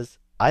that is,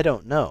 I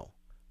don't know.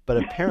 But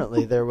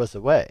apparently there was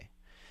a way.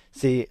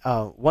 See,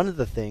 one of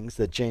the things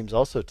that James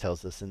also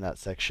tells us in that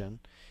section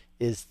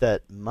is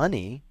that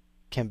money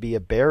can be a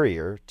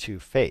barrier to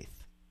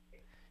faith.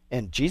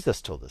 And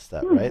Jesus told us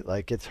that, right?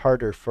 Like, it's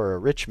harder for a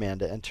rich man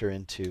to enter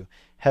into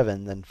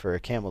heaven than for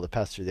a camel to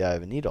pass through the eye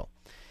of a needle.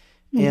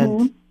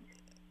 And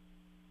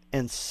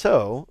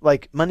so,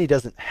 like, money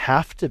doesn't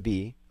have to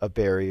be a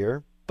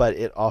barrier, but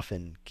it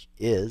often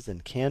is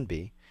and can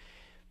be.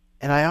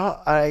 And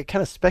I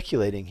kind of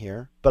speculating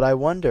here, but I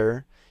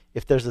wonder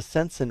if there's a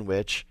sense in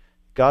which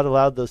God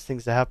allowed those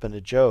things to happen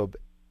to Job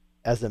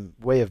as a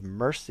way of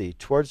mercy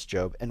towards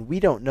Job, and we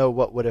don't know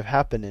what would have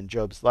happened in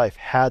Job's life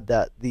had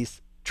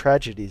these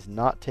tragedies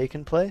not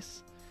taken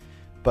place,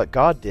 but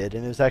God did,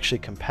 and it was actually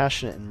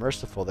compassionate and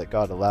merciful that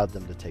God allowed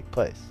them to take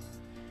place.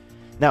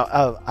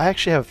 Now, I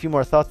actually have a few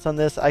more thoughts on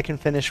this. I can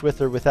finish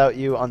with or without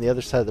you on the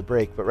other side of the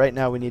break, but right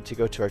now we need to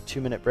go to our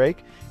 2-minute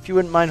break. If you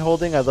wouldn't mind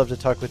holding, I'd love to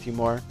talk with you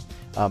more,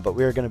 but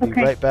we are going to be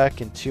right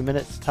back in 2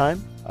 minutes'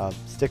 time.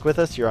 Stick with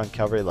us. You're on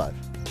Calvary Live.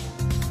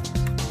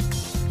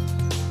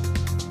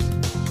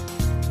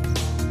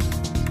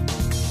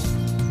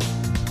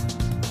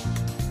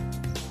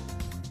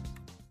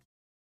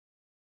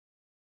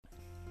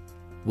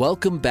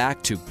 Welcome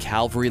back to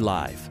Calvary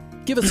Live.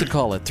 Give us a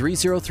call at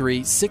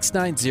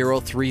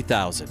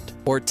 303-690-3000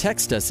 or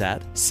text us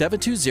at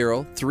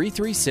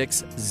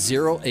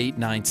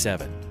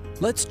 720-336-0897.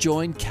 Let's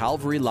join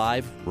Calvary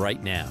Live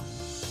right now.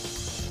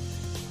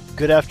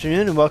 Good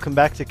afternoon and welcome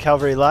back to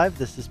Calvary Live.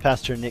 This is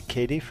Pastor Nick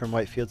Cady from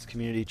Whitefields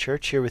Community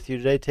Church here with you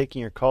today,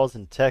 taking your calls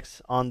and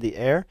texts on the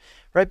air.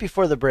 Right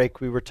before the break,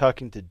 we were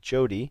talking to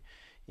Jody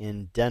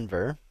in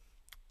Denver.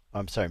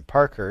 I'm sorry, in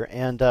Parker.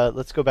 And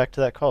let's go back to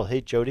that call. Hey,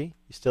 Jody,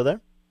 you still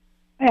there?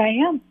 I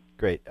am.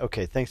 Great.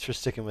 Okay, thanks for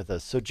sticking with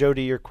us. So,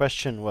 Jody, your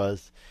question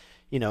was,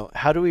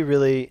 how do we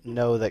really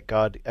know that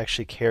God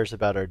actually cares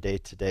about our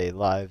day-to-day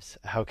lives?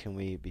 How can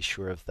we be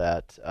sure of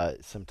that?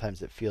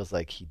 Sometimes it feels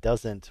like he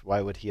doesn't.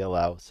 Why would he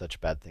allow such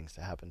bad things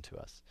to happen to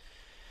us?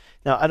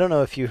 Now, I don't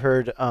know if you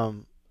heard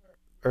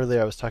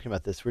earlier I was talking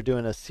about this. We're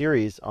doing a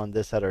series on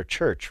this at our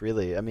church,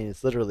 really. I mean,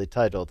 it's literally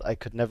titled, I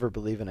Could Never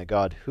Believe in a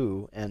God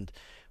Who. And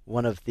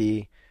one of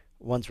the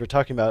ones we're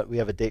talking about, we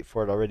have a date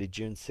for it already,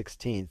 June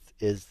 16th,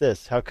 is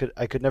this. I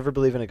could never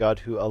believe in a God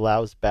who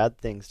allows bad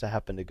things to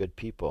happen to good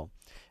people.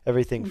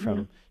 Everything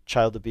from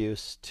child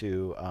abuse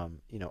to,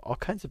 all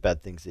kinds of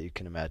bad things that you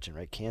can imagine,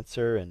 right?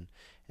 Cancer and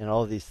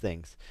all of these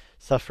things,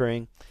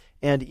 suffering.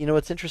 And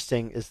what's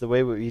interesting is the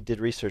way we did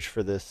research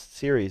for this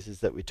series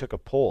is that we took a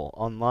poll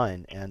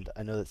online, and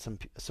I know that some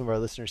of our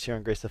listeners here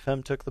on Grace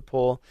FM took the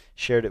poll,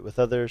 shared it with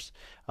others,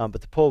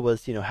 but the poll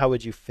was, how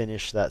would you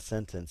finish that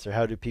sentence, or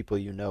how do people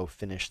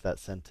finish that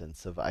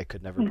sentence of I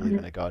could never believe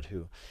in a God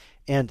who?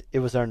 And it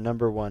was our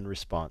number one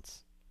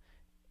response,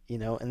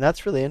 and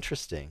that's really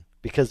interesting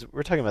because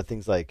we're talking about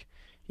things like,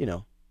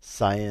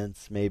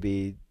 science,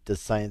 maybe does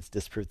science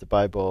disprove the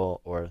Bible,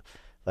 or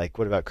like,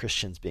 what about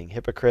Christians being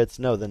hypocrites?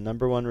 No, the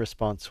number one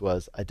response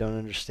was, I don't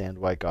understand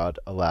why God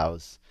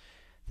allows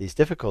these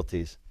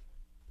difficulties.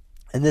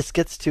 And this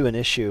gets to an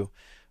issue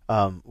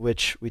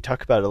which we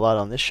talk about a lot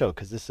on this show,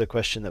 because this is a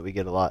question that we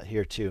get a lot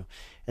here too.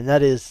 And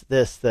that is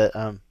this,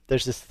 that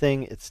there's this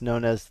thing, it's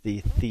known as the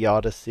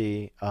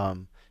theodicy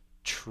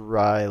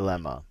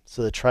trilemma.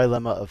 So the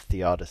trilemma of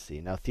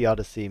theodicy. Now,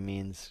 theodicy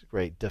means,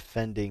 right,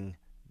 defending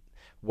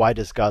why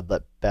does God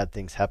let bad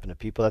things happen to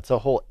people? That's a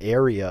whole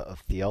area of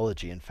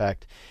theology. In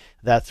fact,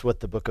 that's what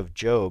the book of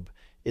Job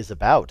is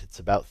about. It's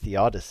about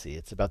theodicy.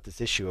 It's about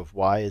this issue of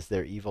why is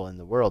there evil in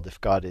the world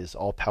if God is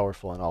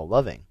all-powerful and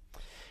all-loving?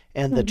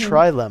 And the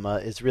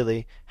trilemma is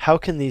really, how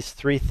can these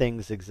three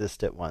things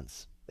exist at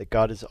once? That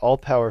God is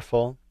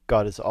all-powerful,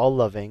 God is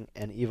all-loving,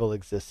 and evil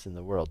exists in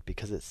the world.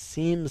 Because it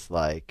seems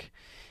like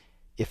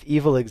if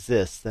evil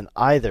exists, then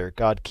either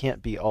God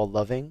can't be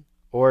all-loving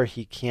or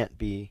he can't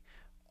be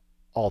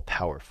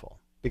all-powerful.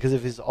 Because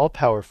if he's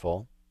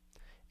all-powerful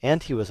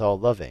and he was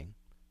all-loving,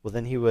 well,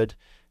 then he would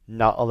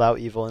not allow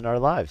evil in our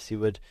lives. He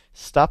would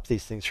stop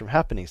these things from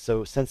happening.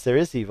 So since there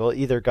is evil,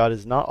 either God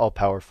is not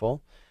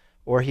all-powerful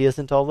or he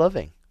isn't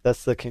all-loving.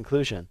 That's the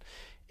conclusion.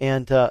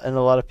 And a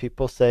lot of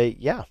people say,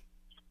 yeah,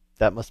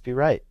 that must be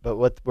right. But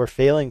what we're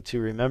failing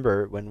to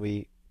remember when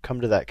we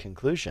come to that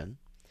conclusion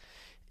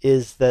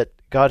is that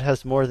God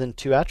has more than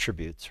two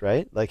attributes,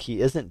 right? Like,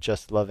 he isn't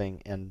just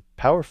loving and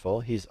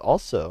powerful. He's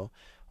also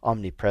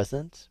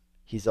omnipresent.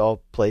 He's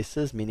all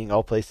places, meaning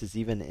all places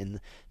even in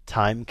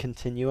time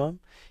continuum.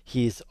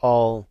 He's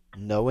all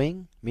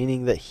knowing,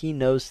 meaning that he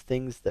knows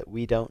things that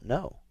we don't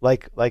know.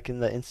 Like in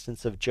the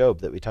instance of Job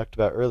that we talked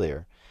about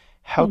earlier.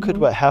 How could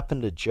what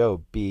happened to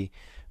Job be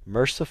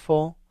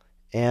merciful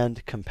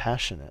and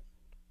compassionate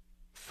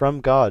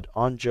from God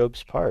on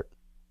Job's part?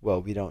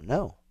 Well, we don't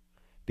know,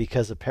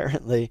 because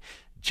apparently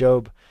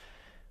Job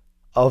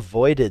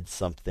avoided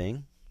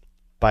something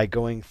by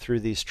going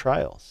through these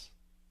trials.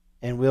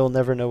 And we'll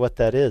never know what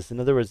that is. In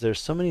other words, there's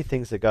so many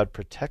things that God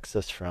protects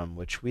us from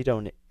which we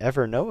don't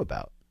ever know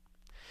about.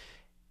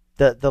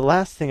 The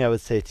last thing I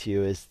would say to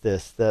you is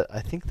this, that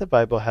I think the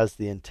Bible has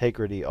the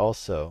integrity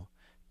also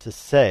to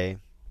say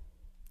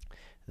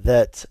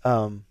that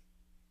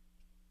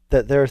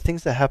that there are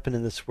things that happen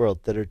in this world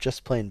that are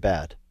just plain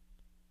bad.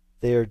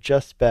 They are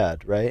just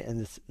bad, right?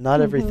 And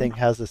not everything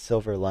has a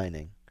silver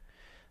lining.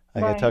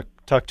 I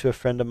talked to a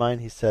friend of mine.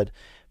 He said,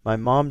 my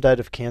mom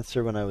died of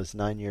cancer when I was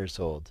 9 years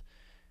old.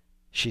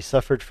 She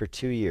suffered for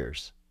 2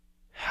 years.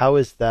 How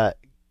is that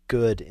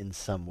good in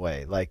some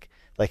way? Like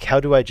how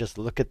do I just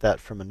look at that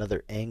from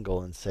another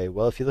angle and say,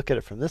 well, if you look at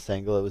it from this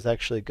angle, it was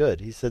actually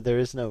good? He said there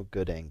is no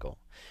good angle.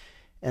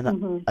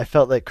 And I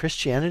felt like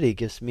Christianity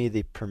gives me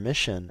the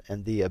permission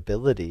and the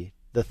ability,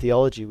 the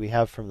theology we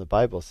have from the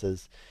Bible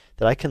says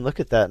that I can look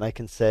at that and I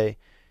can say,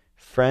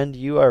 friend,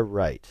 you are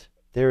right.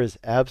 There is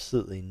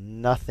absolutely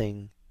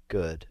nothing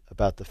good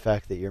about the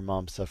fact that your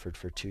mom suffered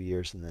for 2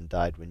 years and then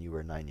died when you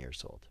were 9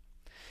 years old.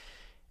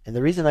 And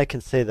the reason I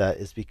can say that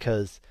is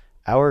because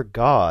our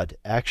God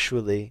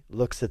actually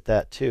looks at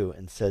that too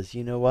and says,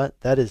 you know what?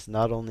 That is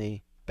not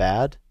only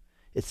bad,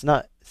 it's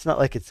not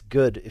like it's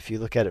good if you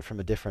look at it from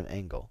a different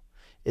angle.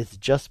 It's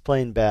just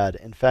plain bad.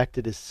 In fact,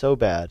 it is so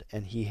bad,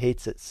 and he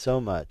hates it so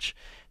much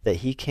that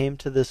he came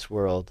to this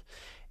world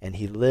and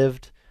he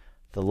lived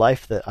the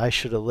life that I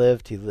should have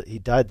lived. He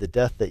died the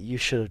death that you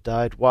should have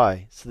died.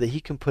 Why? So that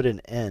he can put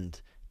an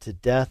end to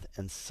death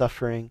and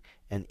suffering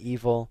and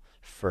evil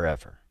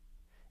forever.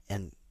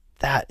 And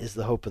that is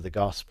the hope of the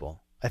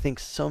gospel. I think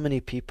so many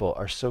people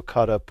are so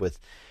caught up with,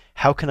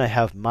 how can I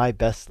have my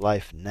best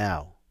life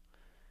now?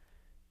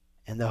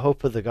 And the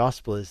hope of the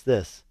gospel is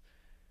this.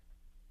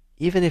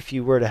 Even if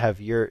you were to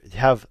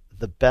have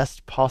the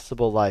best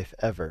possible life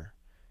ever,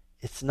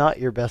 it's not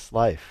your best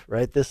life,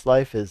 right? This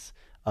life is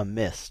a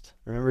mist.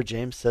 Remember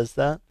James says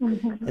that?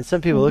 And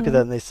some people look at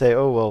that and they say,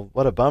 oh, well,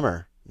 what a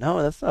bummer.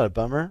 No, that's not a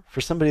bummer.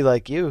 For somebody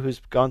like you who's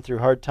gone through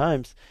hard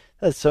times,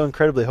 that's so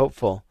incredibly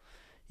hopeful.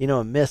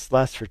 A mist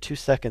lasts for 2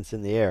 seconds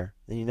in the air,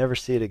 then you never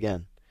see it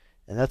again.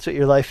 And that's what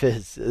your life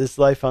is. This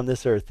life on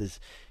this earth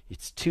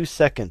it's 2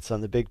 seconds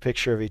on the big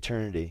picture of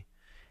eternity.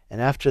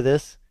 And after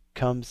this,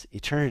 comes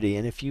eternity.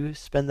 And if you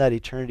spend that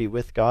eternity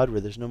with God,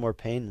 where there's no more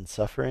pain and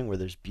suffering, where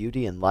there's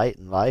beauty and light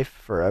and life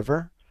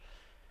forever,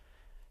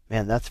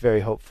 man, that's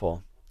very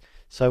hopeful.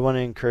 So I want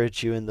to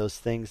encourage you in those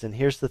things. And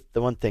here's the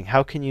one thing.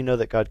 How can you know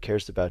that God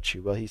cares about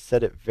you? Well, he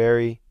said it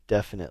very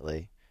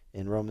definitely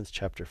in Romans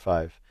chapter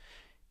 5.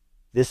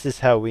 This is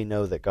how we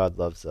know that God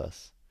loves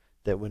us,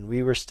 that when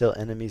we were still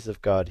enemies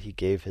of God, he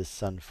gave his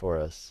Son for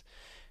us.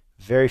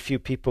 Very few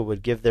people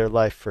would give their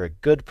life for a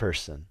good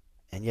person,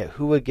 and yet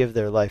who would give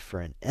their life for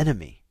an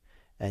enemy?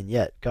 And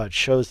yet God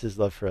shows his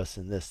love for us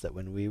in this, that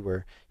when we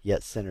were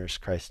yet sinners,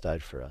 Christ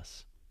died for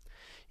us.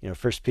 1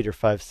 Peter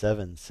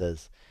 5:7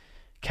 says,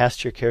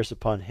 cast your cares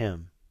upon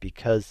him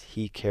because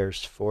he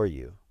cares for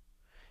you.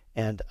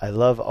 And I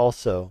love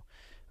also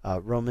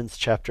Romans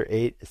chapter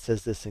 8. It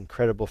says this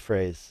incredible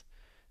phrase,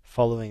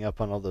 following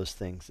up on all those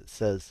things. It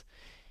says,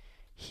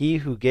 he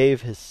who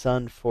gave his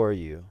Son for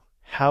you,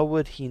 how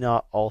would he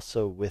not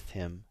also with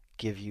him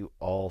give you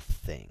all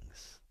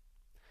things?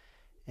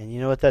 And you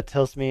know what that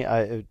tells me?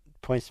 It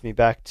points me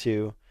back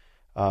to,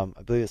 I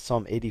believe it's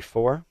Psalm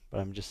 84, but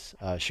I'm just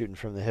shooting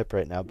from the hip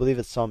right now. I believe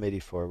it's Psalm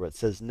 84, where it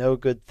says, no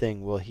good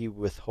thing will he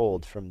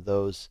withhold from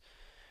those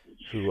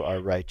who are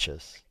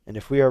righteous. And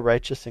if we are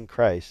righteous in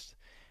Christ,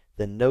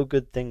 then no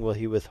good thing will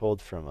he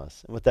withhold from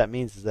us. And what that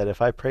means is that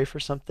if I pray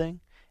for something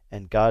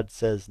and God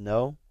says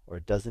no, or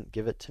doesn't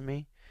give it to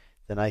me,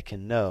 then I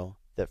can know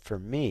that for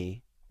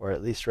me, or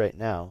at least right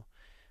now,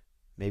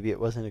 maybe it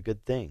wasn't a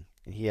good thing.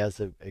 And he has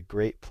a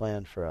great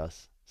plan for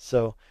us.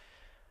 So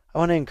I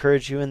want to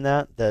encourage you in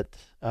that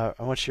I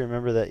want you to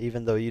remember that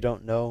even though you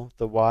don't know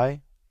the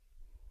why,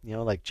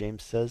 like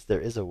James says,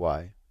 there is a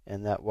why.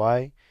 And that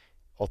why,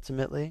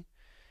 ultimately,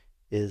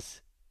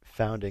 is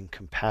found in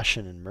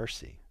compassion and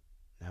mercy.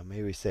 Now,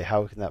 maybe we say,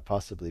 how can that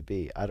possibly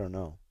be? I don't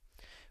know.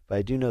 But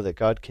I do know that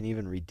God can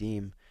even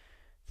redeem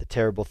the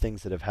terrible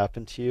things that have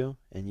happened to you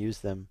and use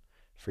them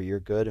for your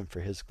good and for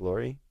his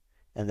glory.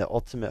 And the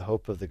ultimate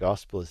hope of the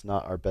gospel is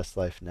not our best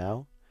life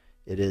now.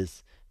 It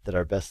is that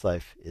our best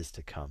life is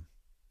to come.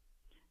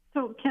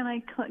 So can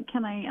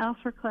I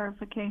ask for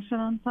clarification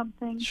on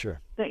something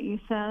Sure. that you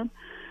said?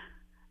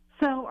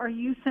 So are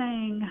you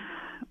saying,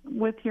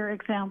 with your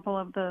example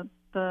of the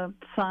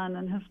son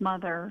and his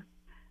mother,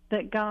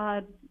 that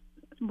God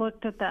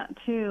looked at that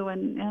too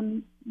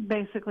and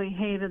basically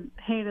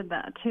hated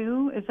that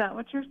too? Is that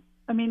what you're?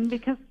 I mean,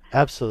 because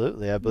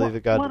absolutely, I believe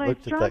that God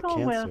looked at that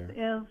cancer. What I struggle with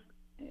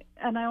is,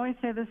 and I always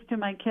say this to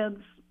my kids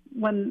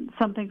when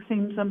something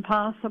seems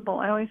impossible.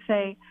 I always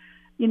say,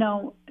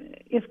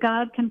 if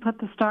God can put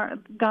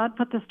God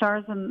put the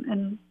stars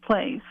in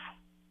place,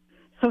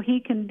 so he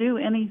can do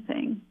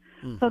anything.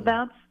 Mm-hmm. So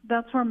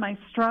that's where my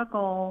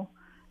struggle,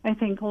 I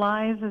think,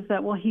 lies, is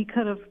that, well, he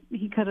could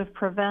have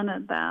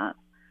prevented that.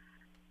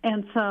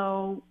 And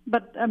so,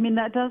 but I mean,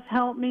 that does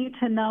help me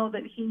to know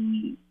that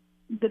he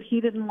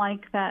didn't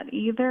like that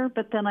either.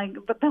 But then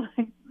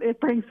it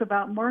brings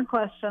about more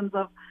questions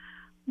of,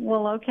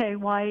 well, okay,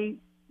 why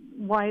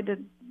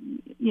did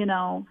he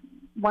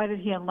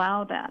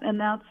allow that? And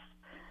that's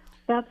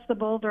the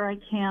boulder I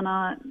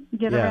cannot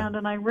get around.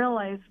 And I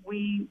realize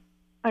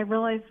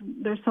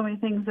there's so many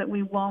things that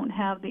we won't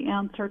have the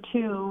answer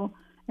to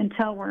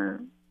until we're,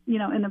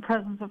 in the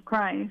presence of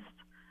Christ.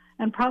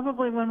 And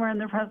probably when we're in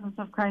the presence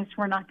of Christ,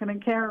 we're not going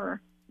to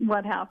care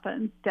what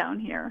happens down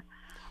here.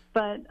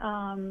 But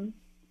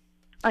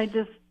I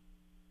just...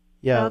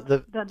 Yeah,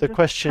 the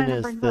question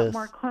is this: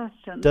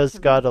 does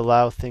God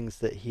allow things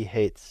that he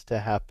hates to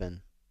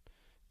happen?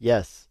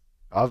 Yes,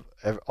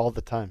 all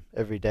the time,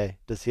 every day.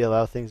 Does he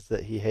allow things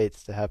that he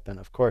hates to happen?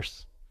 Of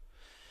course.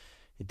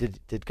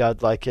 Did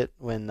God like it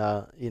when,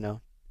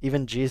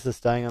 even Jesus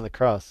dying on the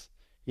cross,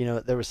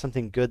 there was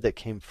something good that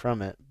came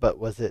from it, but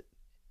was it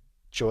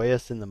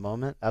joyous in the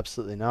moment?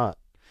 Absolutely not.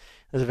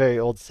 There's a very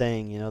old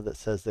saying, that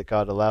says that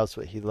God allows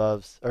what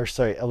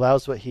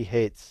he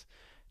hates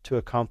to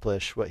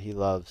accomplish what he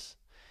loves.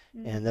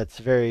 Mm-hmm. And that's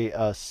very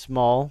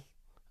small.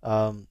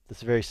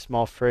 That's a very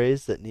small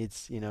phrase that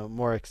needs,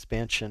 more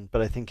expansion,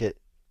 but I think it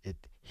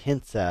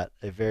hints at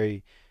a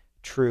very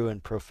true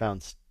and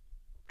profound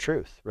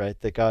truth, right?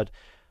 That God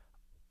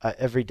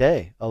every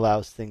day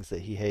allows things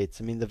that he hates.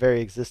 I mean, the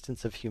very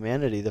existence of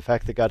humanity, the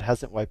fact that God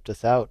hasn't wiped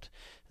us out,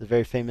 the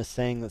very famous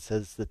saying that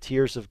says the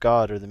tears of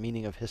God are the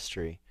meaning of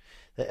history.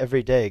 That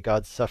every day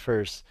God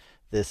suffers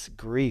this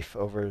grief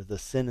over the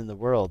sin in the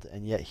world,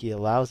 and yet he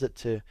allows it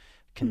to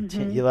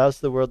continue. Mm-hmm. He allows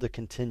the world to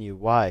continue.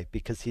 Why?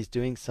 Because he's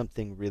doing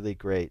something really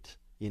great.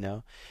 We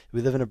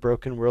live in a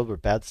broken world where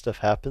bad stuff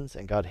happens,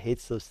 and God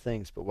hates those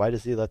things. But why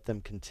does he let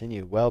them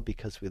continue? Well,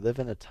 because we live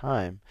in a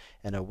time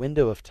and a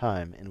window of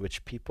time in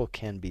which people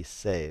can be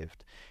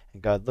saved.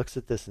 And God looks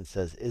at this and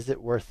says, is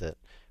it worth it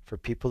for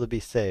people to be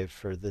saved,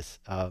 for this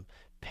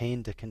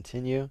pain to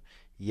continue?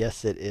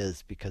 Yes, it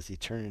is, because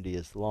eternity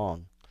is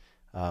long.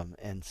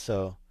 And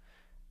so,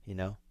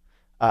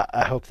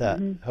 I hope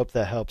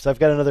that helps. I've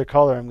got another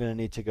caller I'm going to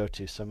need to go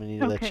to, so I'm going to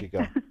need to let you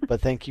go. But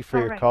thank you for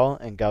your call,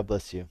 and God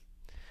bless you.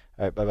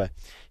 All right, bye-bye.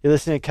 You're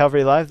listening to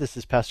Calvary Live. This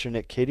is Pastor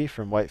Nick Cady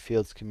from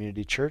Whitefields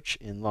Community Church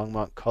in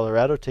Longmont,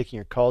 Colorado, taking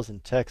your calls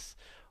and texts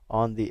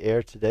on the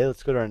air today.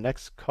 Let's go to our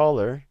next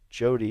caller,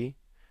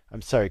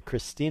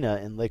 Christina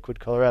in Lakewood,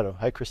 Colorado.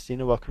 Hi,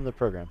 Christina. Welcome to the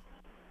program.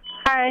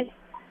 Hi.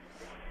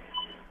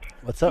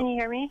 What's up? Can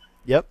you hear me?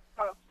 Yep.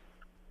 Oh.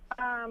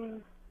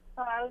 So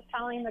I was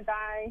telling the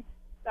guy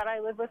that I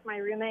live with my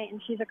roommate,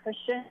 and she's a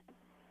Christian,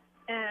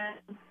 and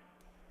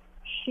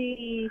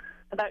she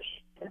would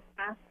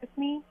fast with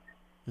me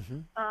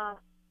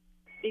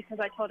because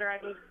I told her I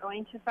was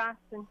going to fast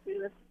and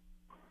food with,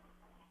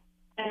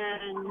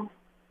 and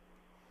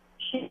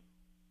she's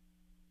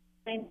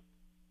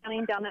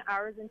counting down the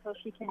hours until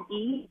she can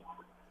eat,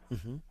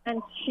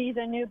 and she's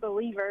a new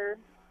believer,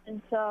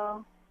 and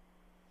so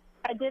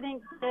I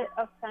didn't get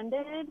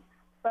offended,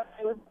 but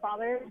I was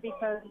bothered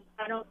because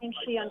I don't think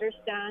she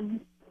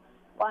understands,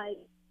 like,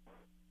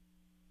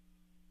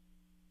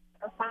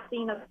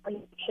 fasting of how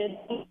you should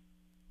eat.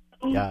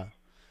 Yeah.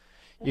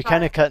 You're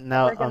kind of cutting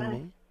out on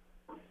me.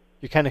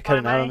 You're kind of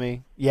cutting out on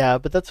me. Yeah,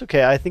 but that's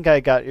okay. I think I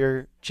got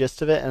your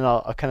gist of it, and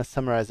I'll kind of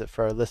summarize it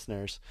for our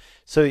listeners.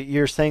 So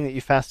you're saying that you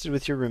fasted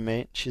with your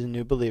roommate. She's a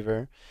new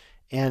believer,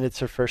 and it's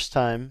her first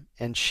time,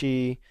 and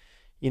she,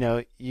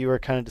 you were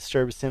kind of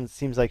disturbed. It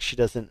seems like she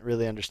doesn't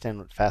really understand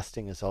what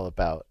fasting is all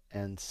about.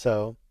 And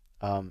so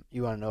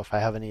you want to know if I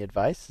have any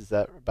advice? Is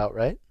that about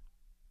right?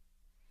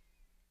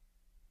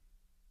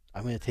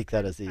 I'm going to take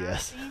that as a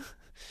yes.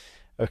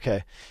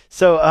 Okay.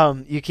 So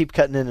you keep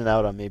cutting in and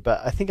out on me,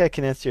 but I think I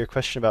can answer your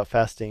question about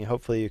fasting.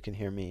 Hopefully you can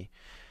hear me.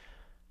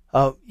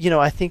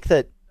 I think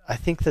that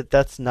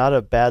that's not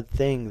a bad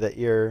thing that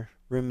your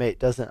roommate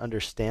doesn't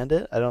understand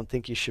it. I don't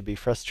think you should be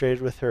frustrated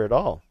with her at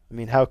all. I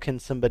mean, how can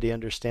somebody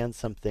understand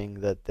something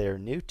that they're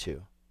new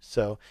to?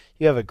 So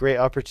you have a great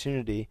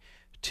opportunity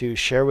to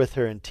share with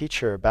her and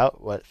teach her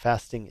about what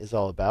fasting is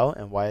all about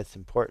and why it's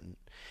important.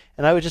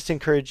 And I would just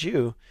encourage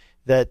you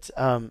that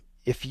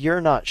if you're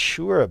not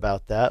sure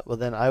about that, well,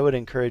 then I would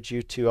encourage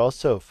you to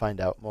also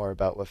find out more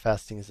about what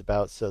fasting is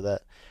about so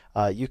that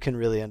you can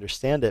really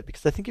understand it.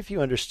 Because I think if you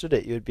understood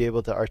it, you would be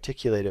able to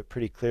articulate it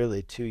pretty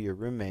clearly to your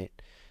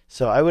roommate.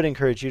 So I would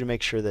encourage you to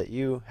make sure that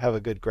you have a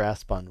good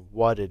grasp on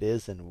what it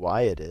is and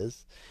why it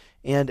is.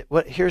 And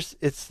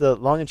it's the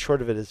long and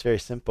short of it is very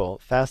simple.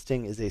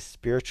 Fasting is a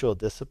spiritual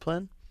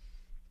discipline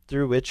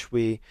through which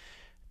we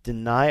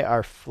deny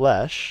our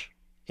flesh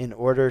in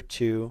order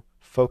to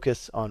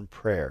focus on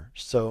prayer.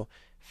 So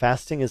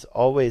fasting is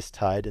always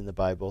tied in the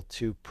Bible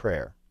to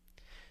prayer.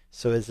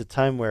 So it's a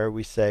time where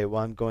we say,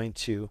 well, I'm going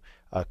to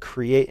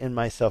create in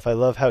myself. I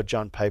love how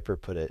John Piper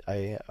put it.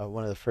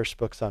 One of the first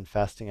books on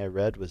fasting I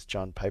read was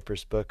John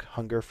Piper's book,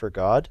 Hunger for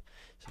God.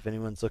 So if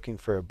anyone's looking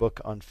for a book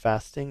on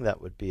fasting,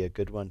 that would be a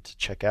good one to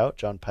check out.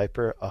 John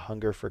Piper, A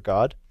Hunger for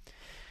God.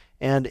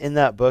 And in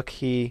that book,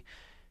 he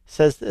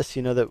says this,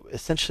 that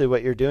essentially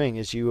what you're doing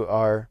is you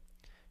are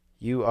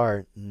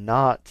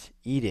not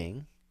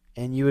eating,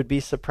 and you would be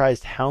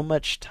surprised how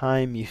much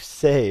time you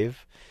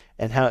save,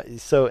 and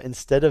so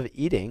instead of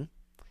eating,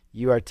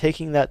 you are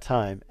taking that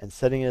time and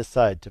setting it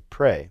aside to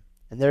pray.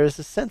 And there is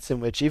a sense in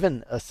which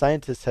even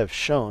scientists have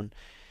shown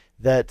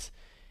that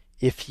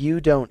if you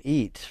don't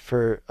eat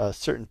for a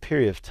certain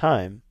period of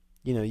time,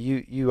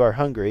 you are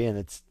hungry, and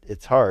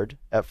it's hard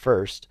at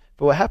first,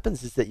 but what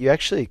happens is that you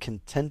actually can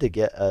tend to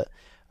get a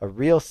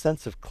real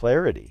sense of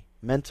clarity,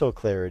 mental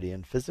clarity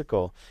and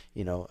physical,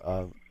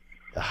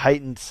 a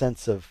heightened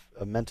sense of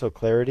mental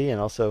clarity. And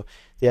also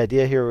the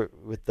idea here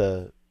with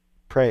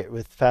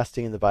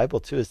fasting in the Bible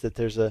too is that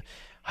there's a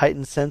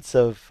heightened sense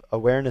of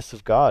awareness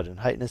of God and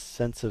heightened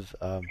sense of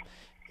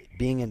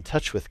being in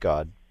touch with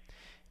God.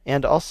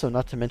 And also,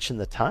 not to mention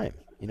the time.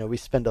 We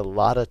spend a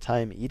lot of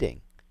time eating.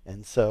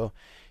 And so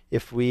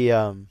if we,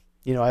 I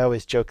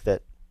always joke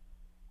that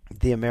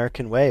the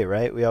American way,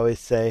 right? We always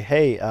say,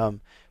 hey,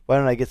 why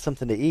don't I get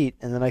something to eat,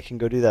 and then I can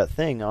go do that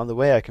thing. On the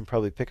way, I can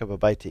probably pick up a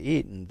bite to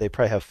eat, and they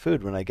probably have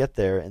food when I get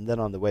there, and then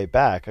on the way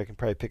back, I can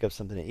probably pick up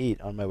something to eat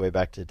on my way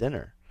back to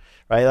dinner,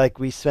 right? Like,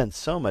 we spend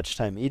so much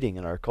time eating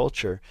in our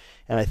culture,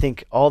 and I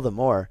think all the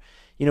more,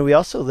 we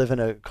also live in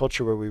a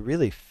culture where we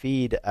really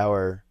feed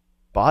our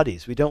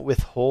bodies. We don't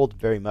withhold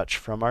very much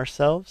from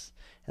ourselves,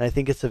 and I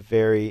think it's a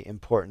very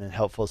important and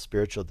helpful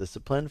spiritual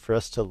discipline for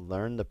us to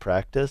learn the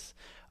practice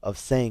of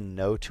saying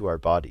no to our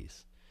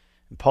bodies.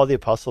 And Paul the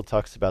Apostle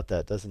talks about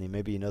that, doesn't he?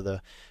 Maybe you know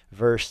the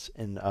verse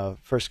in 1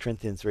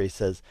 Corinthians where he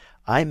says,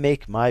 I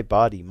make my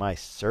body my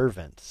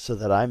servant so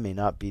that I may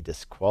not be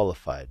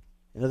disqualified.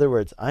 In other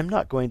words, I'm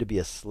not going to be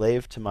a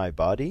slave to my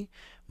body.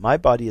 My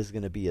body is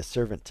going to be a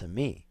servant to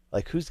me.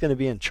 Like, who's going to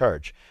be in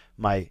charge?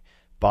 My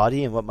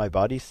body and what my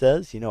body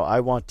says? I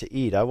want to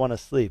eat. I want to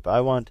sleep. I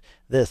want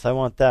this. I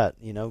want that.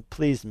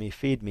 Please me,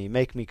 feed me,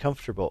 make me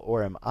comfortable.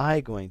 Or am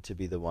I going to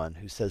be the one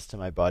who says to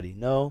my body,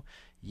 no,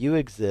 you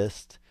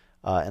exist,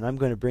 and I'm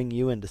going to bring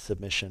you into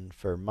submission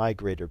for my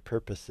greater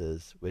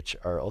purposes, which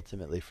are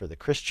ultimately for the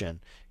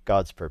Christian,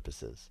 God's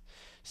purposes.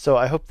 So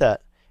I hope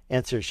that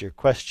answers your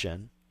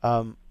question.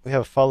 We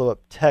have a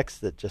follow-up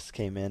text that just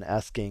came in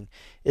asking,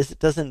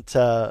 doesn't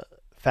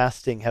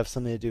fasting have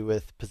something to do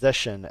with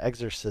possession,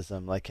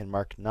 exorcism, like in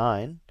Mark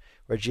 9,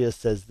 where Jesus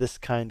says this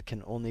kind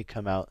can only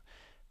come out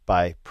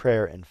by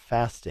prayer and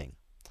fasting.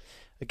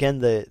 Again,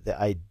 the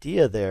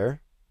idea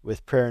there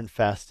with prayer and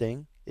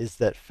fasting is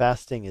that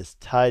fasting is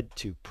tied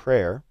to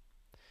prayer,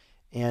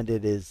 and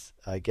it is,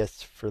 I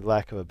guess, for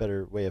lack of a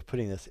better way of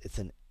putting this, it's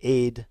an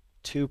aid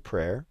to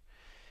prayer.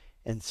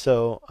 And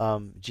so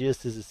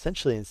Jesus is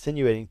essentially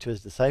insinuating to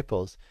his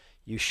disciples,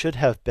 you should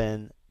have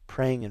been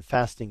praying and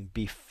fasting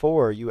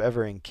before you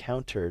ever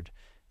encountered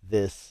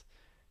this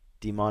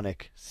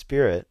demonic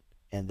spirit,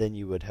 and then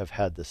you would have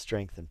had the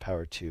strength and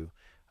power to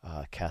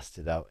cast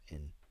it out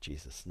in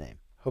Jesus' name.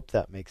 Hope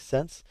that makes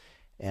sense.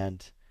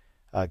 And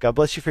God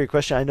bless you for your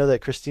question. I know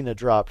that Christina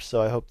dropped,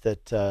 so I hope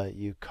that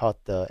you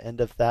caught the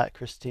end of that,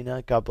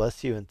 Christina. God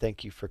bless you, and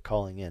thank you for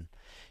calling in.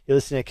 You're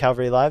listening to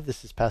Calvary Live.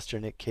 This is Pastor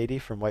Nick Cady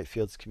from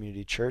Whitefields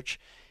Community Church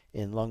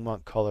in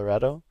Longmont,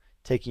 Colorado,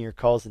 taking your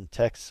calls and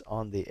texts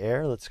on the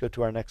air. Let's go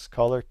to our next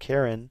caller,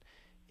 Karen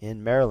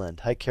in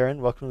Maryland. Hi,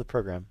 Karen. Welcome to the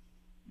program.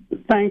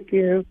 Thank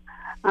you.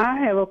 I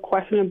have a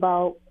question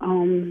about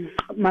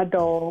my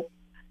dog,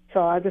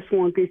 so I just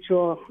want to get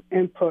your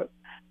input.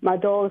 My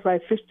dog is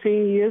like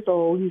 15 years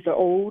old. He's an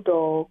old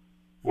dog.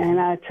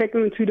 And I took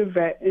him to the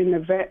vet, and the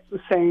vet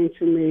was saying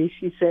to me,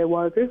 she said,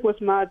 well, if this was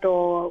my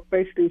dog,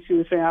 basically she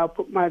was saying, I'll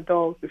put my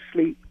dog to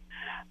sleep.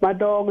 My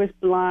dog is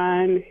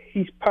blind.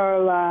 He's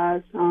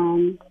paralyzed.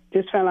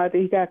 Just found out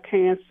that he got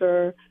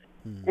cancer.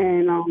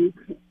 And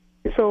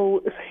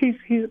so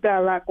he's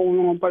got a lot going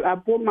on. But I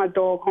brought my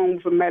dog home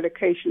for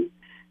medication.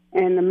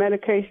 And the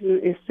medication,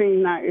 it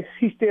seemed like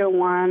he's still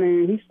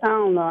whining. I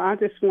don't know. I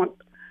just want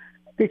to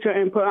get your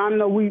input. I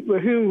know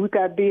with him we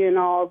got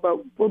DNR,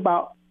 but what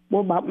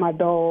about my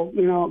dog?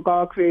 You know,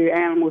 God created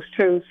animals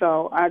too,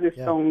 so I just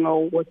don't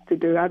know what to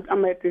do.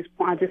 I'm at this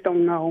point, I just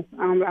don't know.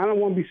 I don't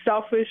want to be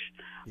selfish.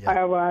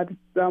 However, I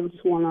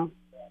just want to.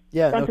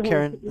 Yeah, no,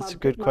 Karen, that's a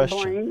good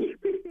question.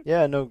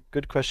 Yeah, no,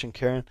 good question,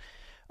 Karen.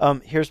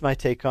 Here's my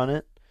take on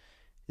it,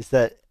 is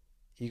that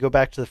you go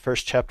back to the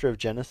first chapter of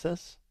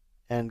Genesis,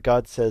 and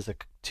God says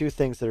two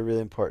things that are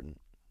really important.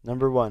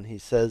 Number one, he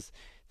says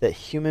that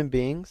human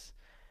beings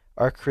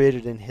are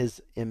created in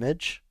his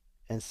image.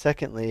 And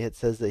secondly, it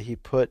says that he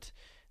put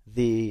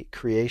the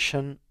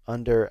creation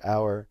under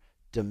our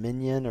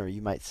dominion, or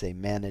you might say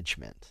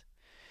management.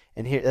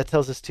 And here that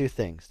tells us two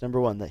things. Number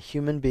one, that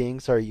human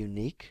beings are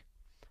unique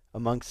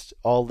amongst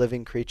all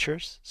living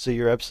creatures. So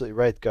you're absolutely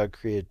right. God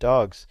created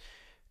dogs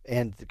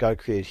and God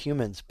created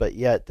humans, but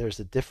yet there's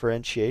a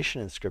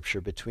differentiation in Scripture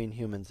between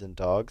humans and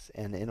dogs,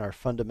 and in our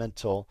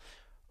fundamental,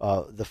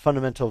 the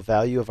fundamental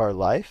value of our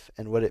life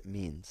and what it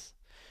means.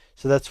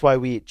 So that's why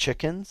we eat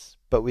chickens,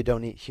 but we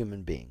don't eat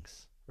human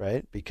beings,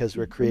 right? Because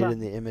we're created in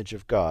the image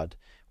of God,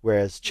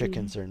 whereas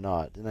chickens are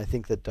not. And I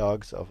think that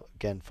dogs,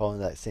 again, fall in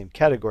that same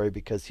category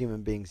because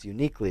human beings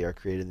uniquely are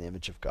created in the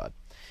image of God.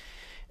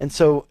 And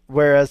so,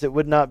 whereas it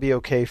would not be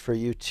okay for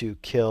you to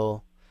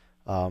kill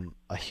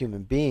a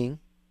human being,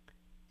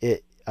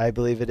 I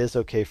believe it is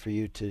okay for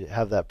you to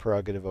have that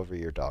prerogative over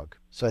your dog.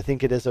 So I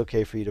think it is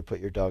okay for you to put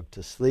your dog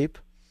to sleep.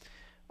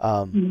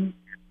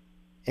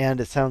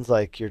 And it sounds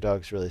like your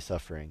dog's really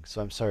suffering,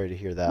 so I'm sorry to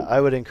hear that. I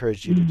would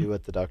encourage you to do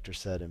what the doctor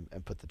said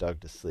and put the dog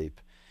to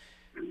sleep.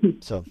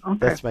 So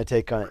that's my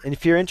take on it. And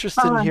if you're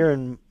interested in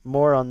hearing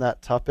more on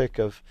that topic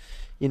of,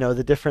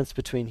 the difference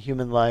between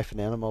human life and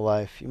animal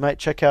life, you might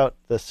check out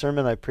the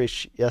sermon I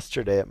preached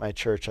yesterday at my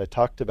church. I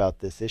talked about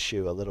this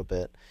issue a little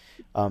bit,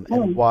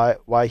 and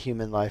why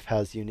human life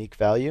has unique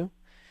value.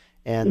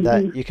 And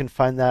that you can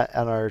find that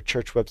on our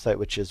church website,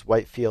 which is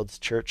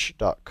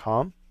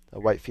whitefieldschurch.com.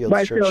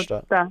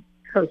 Whitefieldschurch.com.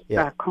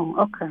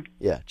 Okay.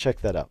 Yeah,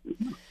 check that out.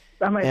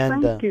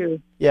 Thank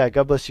you. Yeah,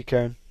 God bless you,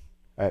 Karen.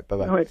 All right,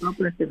 bye-bye. All right, God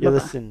bless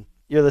you.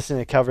 You're listening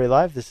to Calvary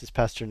Live. This is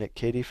Pastor Nick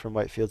Cady from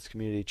Whitefields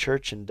Community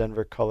Church in in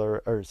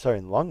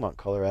Longmont,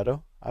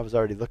 Colorado. I was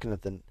already looking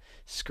at the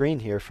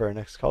screen here for our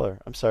next caller.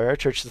 I'm sorry, our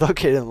church is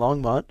located in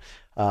Longmont.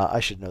 I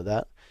should know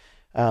that.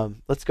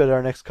 Let's go to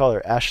our next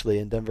caller, Ashley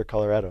in Denver,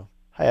 Colorado.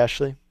 Hi,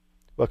 Ashley.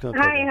 Welcome to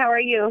the program. Hi, how are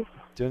you?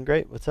 Doing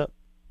great. What's up?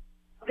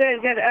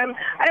 Good. I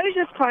was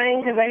just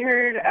calling because I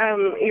heard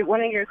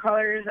one of your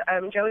callers,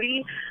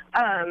 Jody,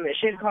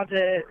 she had called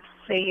to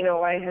say,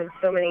 why has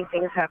so many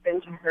things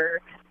happened to her,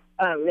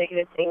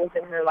 negative things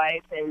in her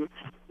life, and,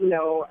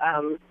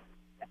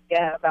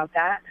 about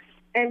that.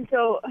 And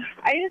so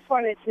I just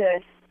wanted to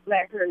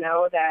let her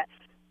know that,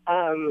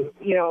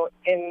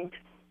 in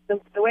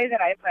the way that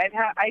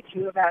I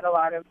too have had a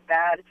lot of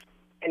bad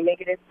and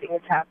negative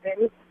things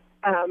happen.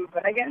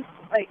 But I guess,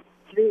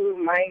 through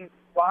my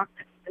walk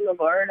in the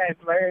Lord,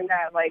 I've learned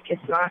that,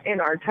 it's not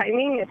in our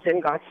timing, it's in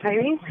God's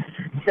timing.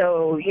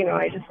 So,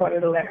 I just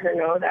wanted to let her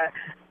know that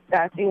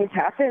bad things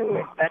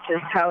happen. That's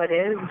just how it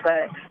is.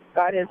 But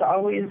God is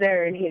always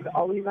there, and He's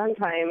always on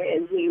time,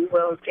 and He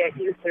will get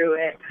you through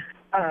it,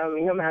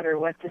 no matter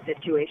what the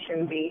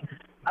situation be.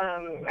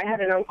 I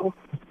had an uncle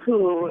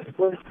who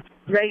was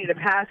ready to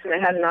pass, and I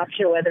had an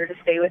option whether to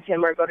stay with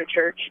him or go to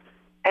church.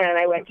 And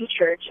I went to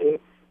church, and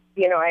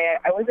I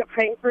wasn't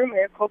praying for a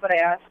miracle, but I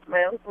asked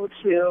my uncle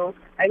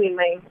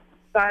my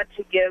God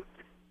to give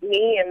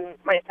me and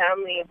my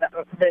family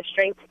the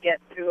strength to get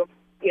through,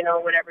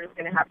 whatever's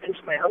going to happen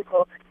to my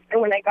uncle.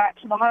 And when I got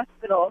to the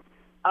hospital,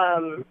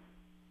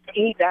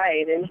 he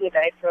died, and he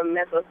died from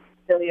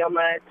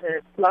mesothelioma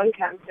to lung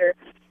cancer.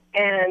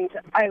 And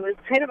I was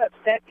kind of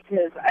upset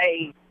because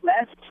I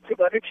left to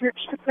go to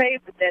church to pray,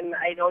 but then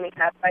I'd only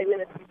had 5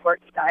 minutes before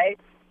he died.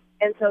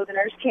 And so the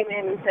nurse came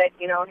in and said,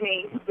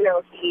 hey,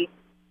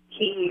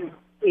 he's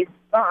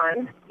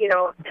gone,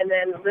 and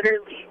then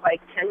literally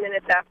like 10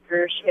 minutes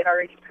after she had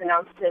already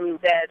pronounced him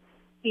dead,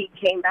 he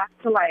came back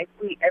to life.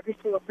 Every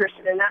single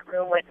person in that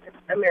room went to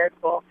a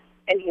miracle,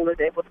 and he was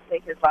able to say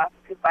his last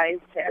goodbyes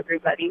to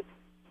everybody.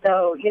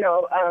 So,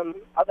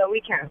 although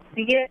we can't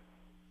see it,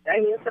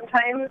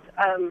 sometimes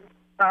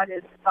God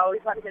is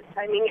always on his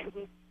timing, and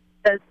he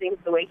does things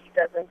the way he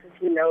does them because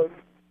he knows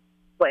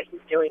what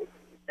he's doing.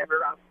 He's never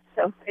wrong.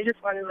 So I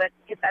just wanted to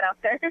get that out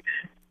there.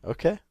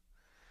 Okay.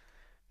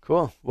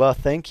 Cool. Well,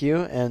 thank you,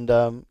 and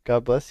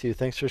God bless you.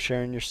 Thanks for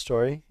sharing your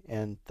story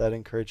and that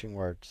encouraging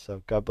word.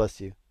 So God bless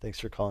you. Thanks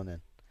for calling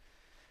in.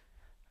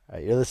 All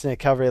right, you're listening to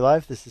Calvary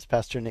Live. This is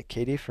Pastor Nick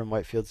Cady from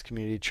Whitefields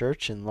Community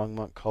Church in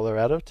Longmont,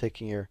 Colorado,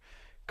 taking your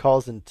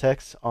calls and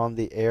texts on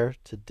the air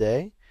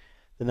today.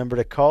 The number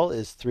to call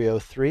is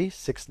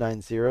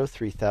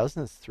 303-690-3000.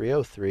 That's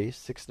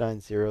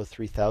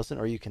 303-690-3000,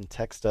 or you can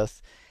text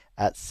us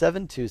at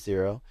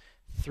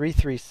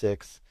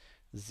 720-336-0897.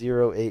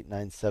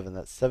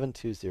 That's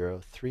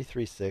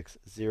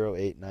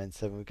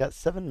 720-336-0897. We've got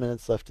 7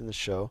 minutes left in the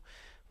show.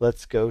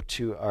 Let's go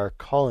to our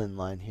call-in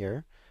line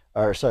here.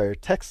 Our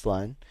text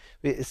line.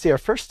 Our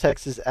first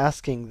text is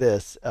asking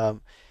this.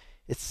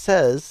 It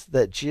says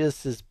that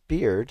Jesus'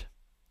 beard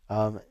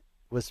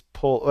was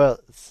pulled.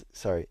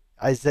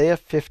 Isaiah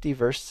 50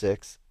 verse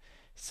 6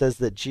 says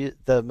that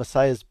the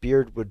Messiah's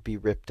beard would be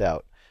ripped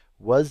out.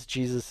 Was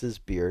Jesus'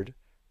 beard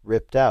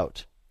ripped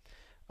out?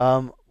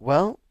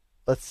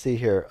 Let's see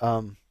here.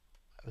 I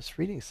was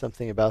reading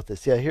something about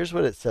this. Yeah, here's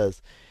what it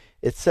says.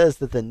 It says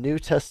that the New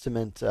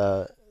Testament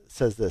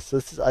says this. So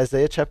this is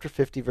Isaiah chapter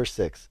 50 verse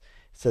 6.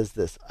 It says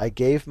this: I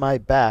gave my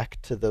back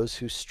to those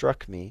who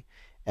struck me,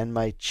 and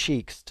my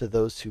cheeks to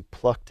those who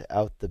plucked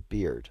out the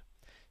beard.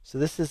 So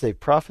this is a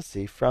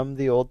prophecy from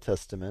the Old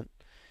Testament.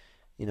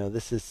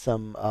 This is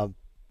some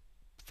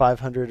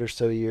 500 or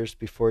so years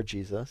before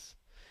Jesus.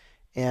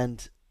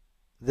 And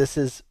this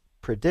is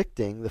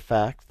predicting the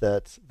fact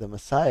that the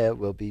Messiah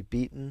will be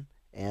beaten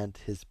and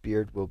his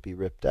beard will be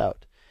ripped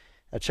out.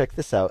 Now check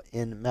this out.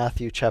 In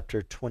Matthew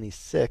chapter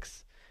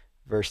 26,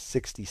 verse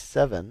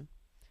 67,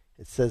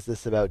 it says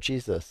this about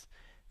Jesus: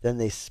 Then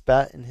they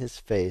spat in his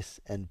face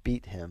and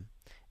beat him,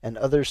 and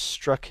others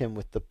struck him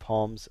with the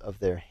palms of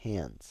their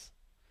hands.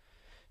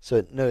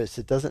 So notice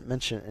it doesn't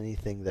mention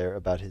anything there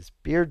about his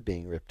beard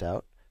being ripped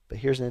out, but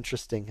here's an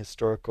interesting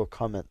historical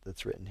comment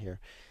that's written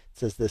here. It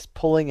says this: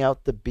 pulling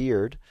out the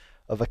beard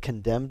of a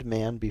condemned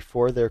man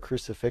before their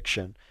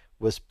crucifixion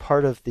was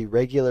part of the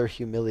regular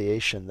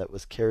humiliation that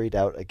was carried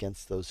out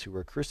against those who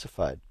were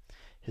crucified.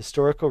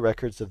 Historical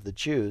records of the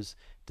Jews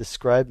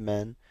describe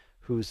men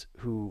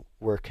who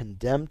were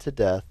condemned to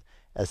death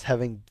as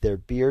having their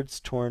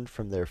beards torn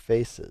from their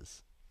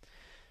faces.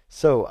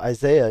 So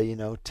Isaiah,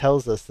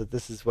 tells us that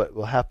this is what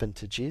will happen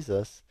to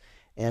Jesus,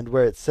 and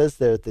where it says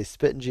there that they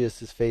spit in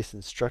Jesus' face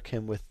and struck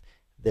him with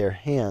their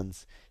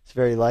hands, it's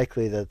very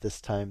likely that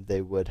this time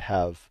they would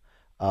have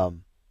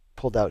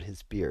pulled out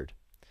his beard.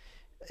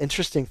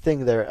 Interesting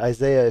thing there,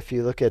 Isaiah, if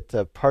you look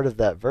at part of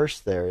that verse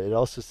there, it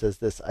also says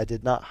this: I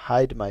did not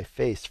hide my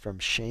face from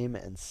shame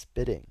and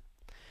spitting.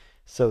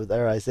 So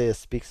there Isaiah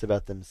speaks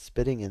about them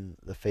spitting in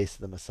the face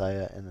of the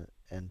Messiah,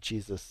 and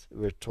Jesus,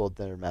 we're told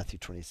there in Matthew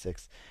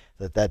 26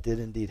 that did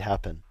indeed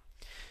happen.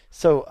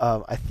 So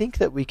I think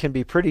that we can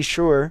be pretty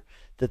sure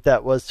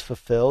that was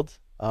fulfilled.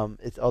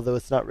 Although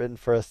it's not written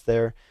for us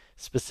there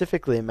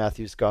specifically in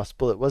Matthew's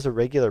Gospel, it was a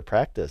regular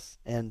practice.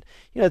 And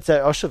it's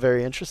also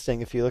very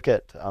interesting if you look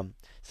at some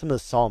of the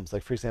Psalms,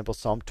 like for example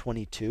Psalm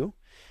 22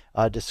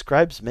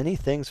 describes many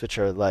things which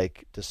are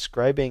like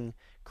describing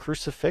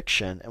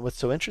crucifixion. And what's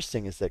so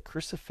interesting is that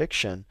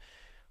crucifixion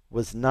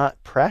was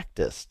not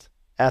practiced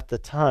at the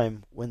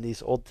time when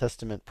these Old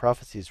Testament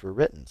prophecies were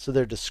written. So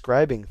they're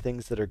describing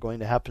things that are going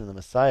to happen in the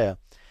Messiah,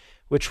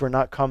 which were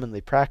not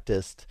commonly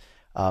practiced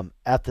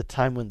at the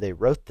time when they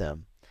wrote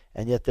them,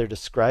 and yet they're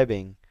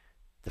describing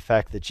the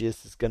fact that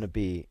Jesus is going to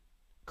be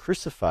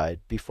crucified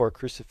before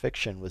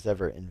crucifixion was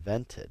ever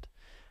invented.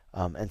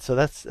 And so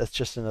that's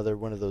just another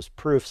one of those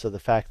proofs of the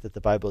fact that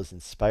the Bible is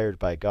inspired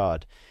by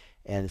God,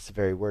 and it's the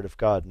very word of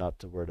God, not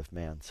the word of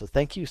man. So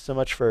thank you so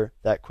much for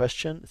that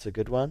question. It's a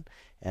good one,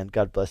 and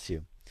God bless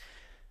you.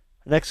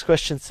 Next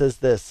question says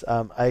this: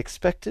 I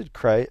accepted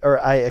Christ,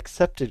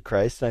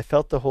 and I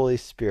felt the Holy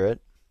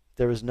Spirit.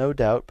 There was no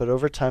doubt, but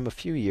over time, a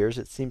few years,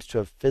 it seems to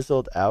have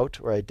fizzled out,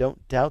 or I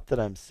don't doubt that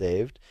I'm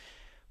saved,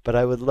 but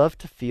I would love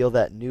to feel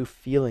that new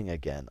feeling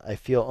again. I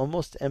feel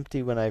almost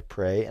empty when I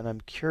pray, and I'm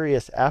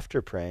curious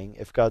after praying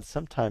if God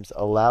sometimes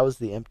allows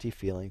the empty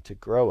feeling to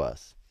grow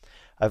us.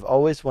 I've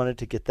always wanted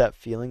to get that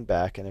feeling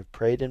back, and I've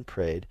prayed and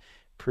prayed.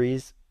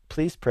 Please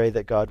pray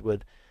that God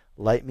would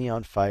light me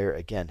on fire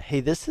again. Hey,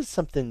 this is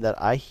something that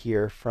I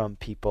hear from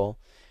people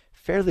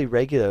fairly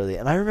regularly,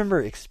 and I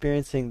remember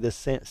experiencing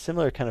this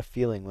similar kind of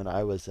feeling when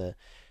I was a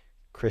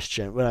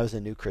Christian, when I was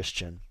a new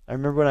Christian. I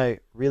remember when I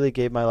really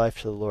gave my life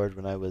to the Lord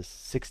when I was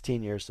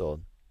 16 years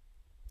old.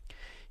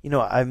 You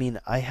know, I mean,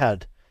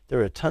 there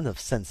were a ton of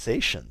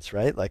sensations,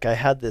 right? Like I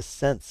had this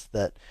sense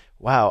that,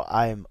 wow,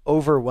 I'm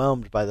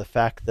overwhelmed by the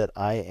fact that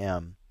I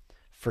am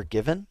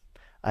forgiven.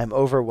 I'm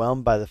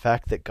overwhelmed by the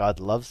fact that God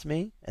loves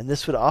me. And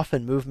this would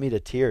often move me to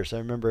tears. I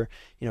remember,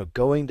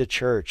 going to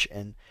church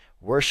and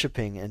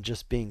worshiping and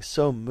just being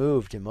so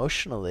moved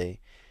emotionally.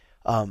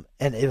 And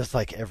it was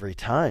like every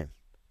time.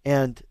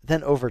 And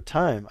then over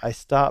time, I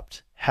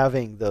stopped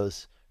having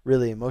those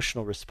really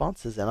emotional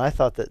responses, and I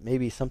thought that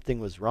maybe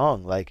something was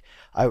wrong. Like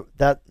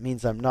that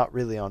means I'm not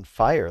really on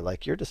fire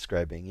like you're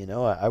describing.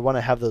 I want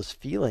to have those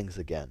feelings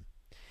again.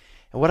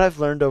 And what I've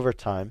learned over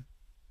time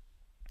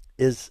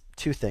is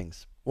two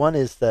things. One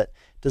is that,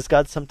 does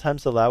God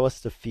sometimes allow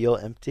us to feel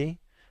empty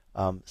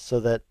so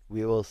that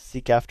we will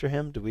seek after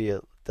him? Do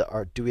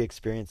we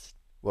experience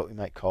what we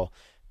might call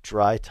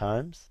dry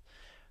times?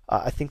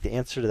 I think the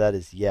answer to that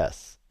is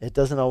yes. It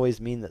doesn't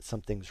always mean that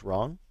something's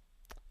wrong.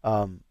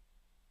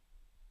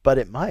 But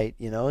it might,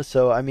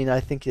 So, I mean, I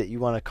think that you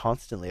want to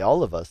constantly,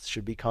 all of us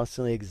should be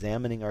constantly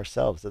examining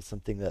ourselves. That's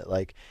something that,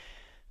 like,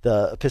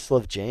 the Epistle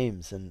of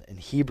James and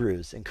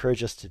Hebrews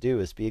encourage us to do,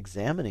 is be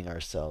examining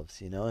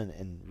ourselves,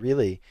 and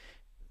really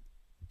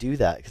do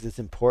that because it's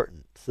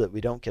important so that we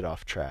don't get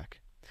off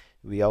track.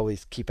 We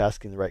always keep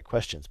asking the right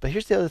questions. But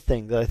here's the other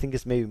thing that I think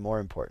is maybe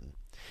more important.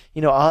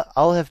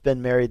 I'll have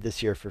been married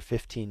this year for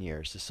 15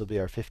 years. This will be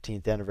our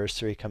 15th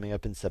anniversary coming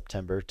up in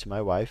September to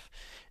my wife.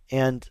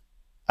 And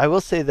I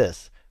will say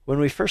this. When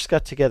we first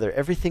got together,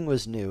 everything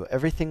was new.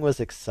 Everything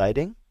was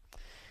exciting.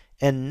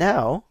 And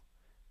now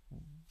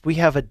we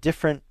have a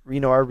different,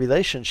 our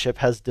relationship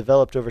has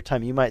developed over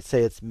time. You might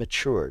say it's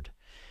matured.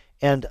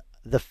 And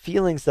the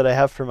feelings that I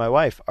have for my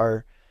wife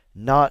are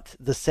not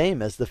the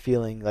same as the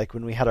feeling like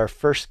when we had our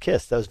first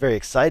kiss. That was very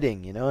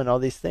exciting, and all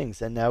these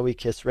things. And now we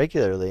kiss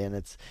regularly, and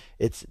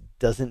it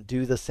doesn't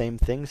do the same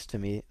things to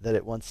me that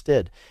it once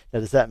did.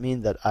 Now, does that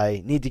mean that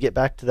I need to get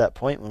back to that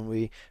point when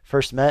we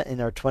first met in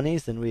our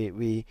 20s and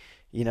we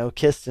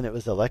kissed and it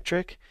was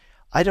electric?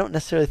 I don't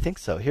necessarily think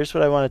so. Here's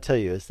what I want to tell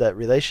you is that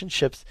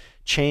relationships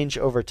change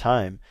over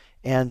time,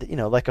 and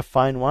like a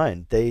fine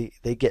wine, they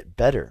get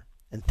better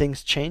and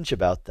things change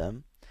about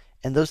them.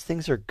 And those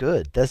things are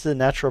good. That's the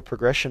natural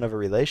progression of a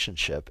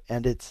relationship,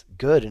 and it's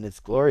good and it's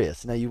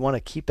glorious. Now, you want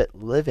to keep it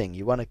living.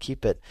 You want to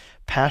keep it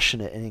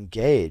passionate and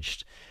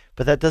engaged,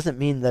 but that doesn't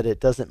mean that it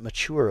doesn't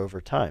mature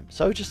over time.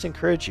 So I would just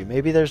encourage you.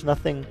 Maybe there's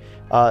nothing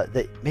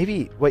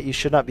maybe what you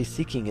should not be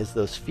seeking is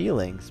those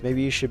feelings.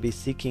 Maybe you should be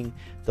seeking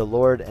the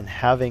Lord and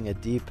having a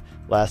deep,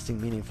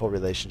 lasting, meaningful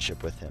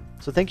relationship with him.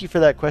 So thank you for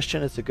that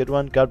question. It's a good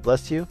one. God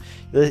bless you.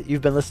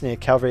 You've been listening to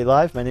Calvary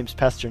Live. My name is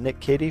Pastor Nick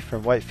Cady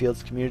from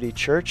Whitefields Community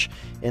Church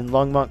in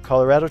Longmont,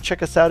 Colorado.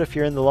 Check us out if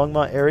you're in the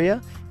Longmont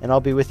area, and I'll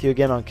be with you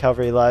again on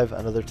Calvary Live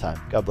another time.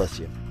 God bless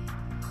you.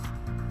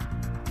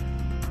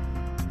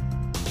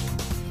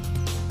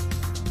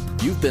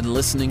 You've been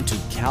listening to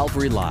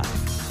Calvary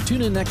Live.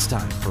 Tune in next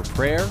time for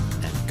prayer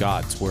and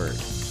God's Word.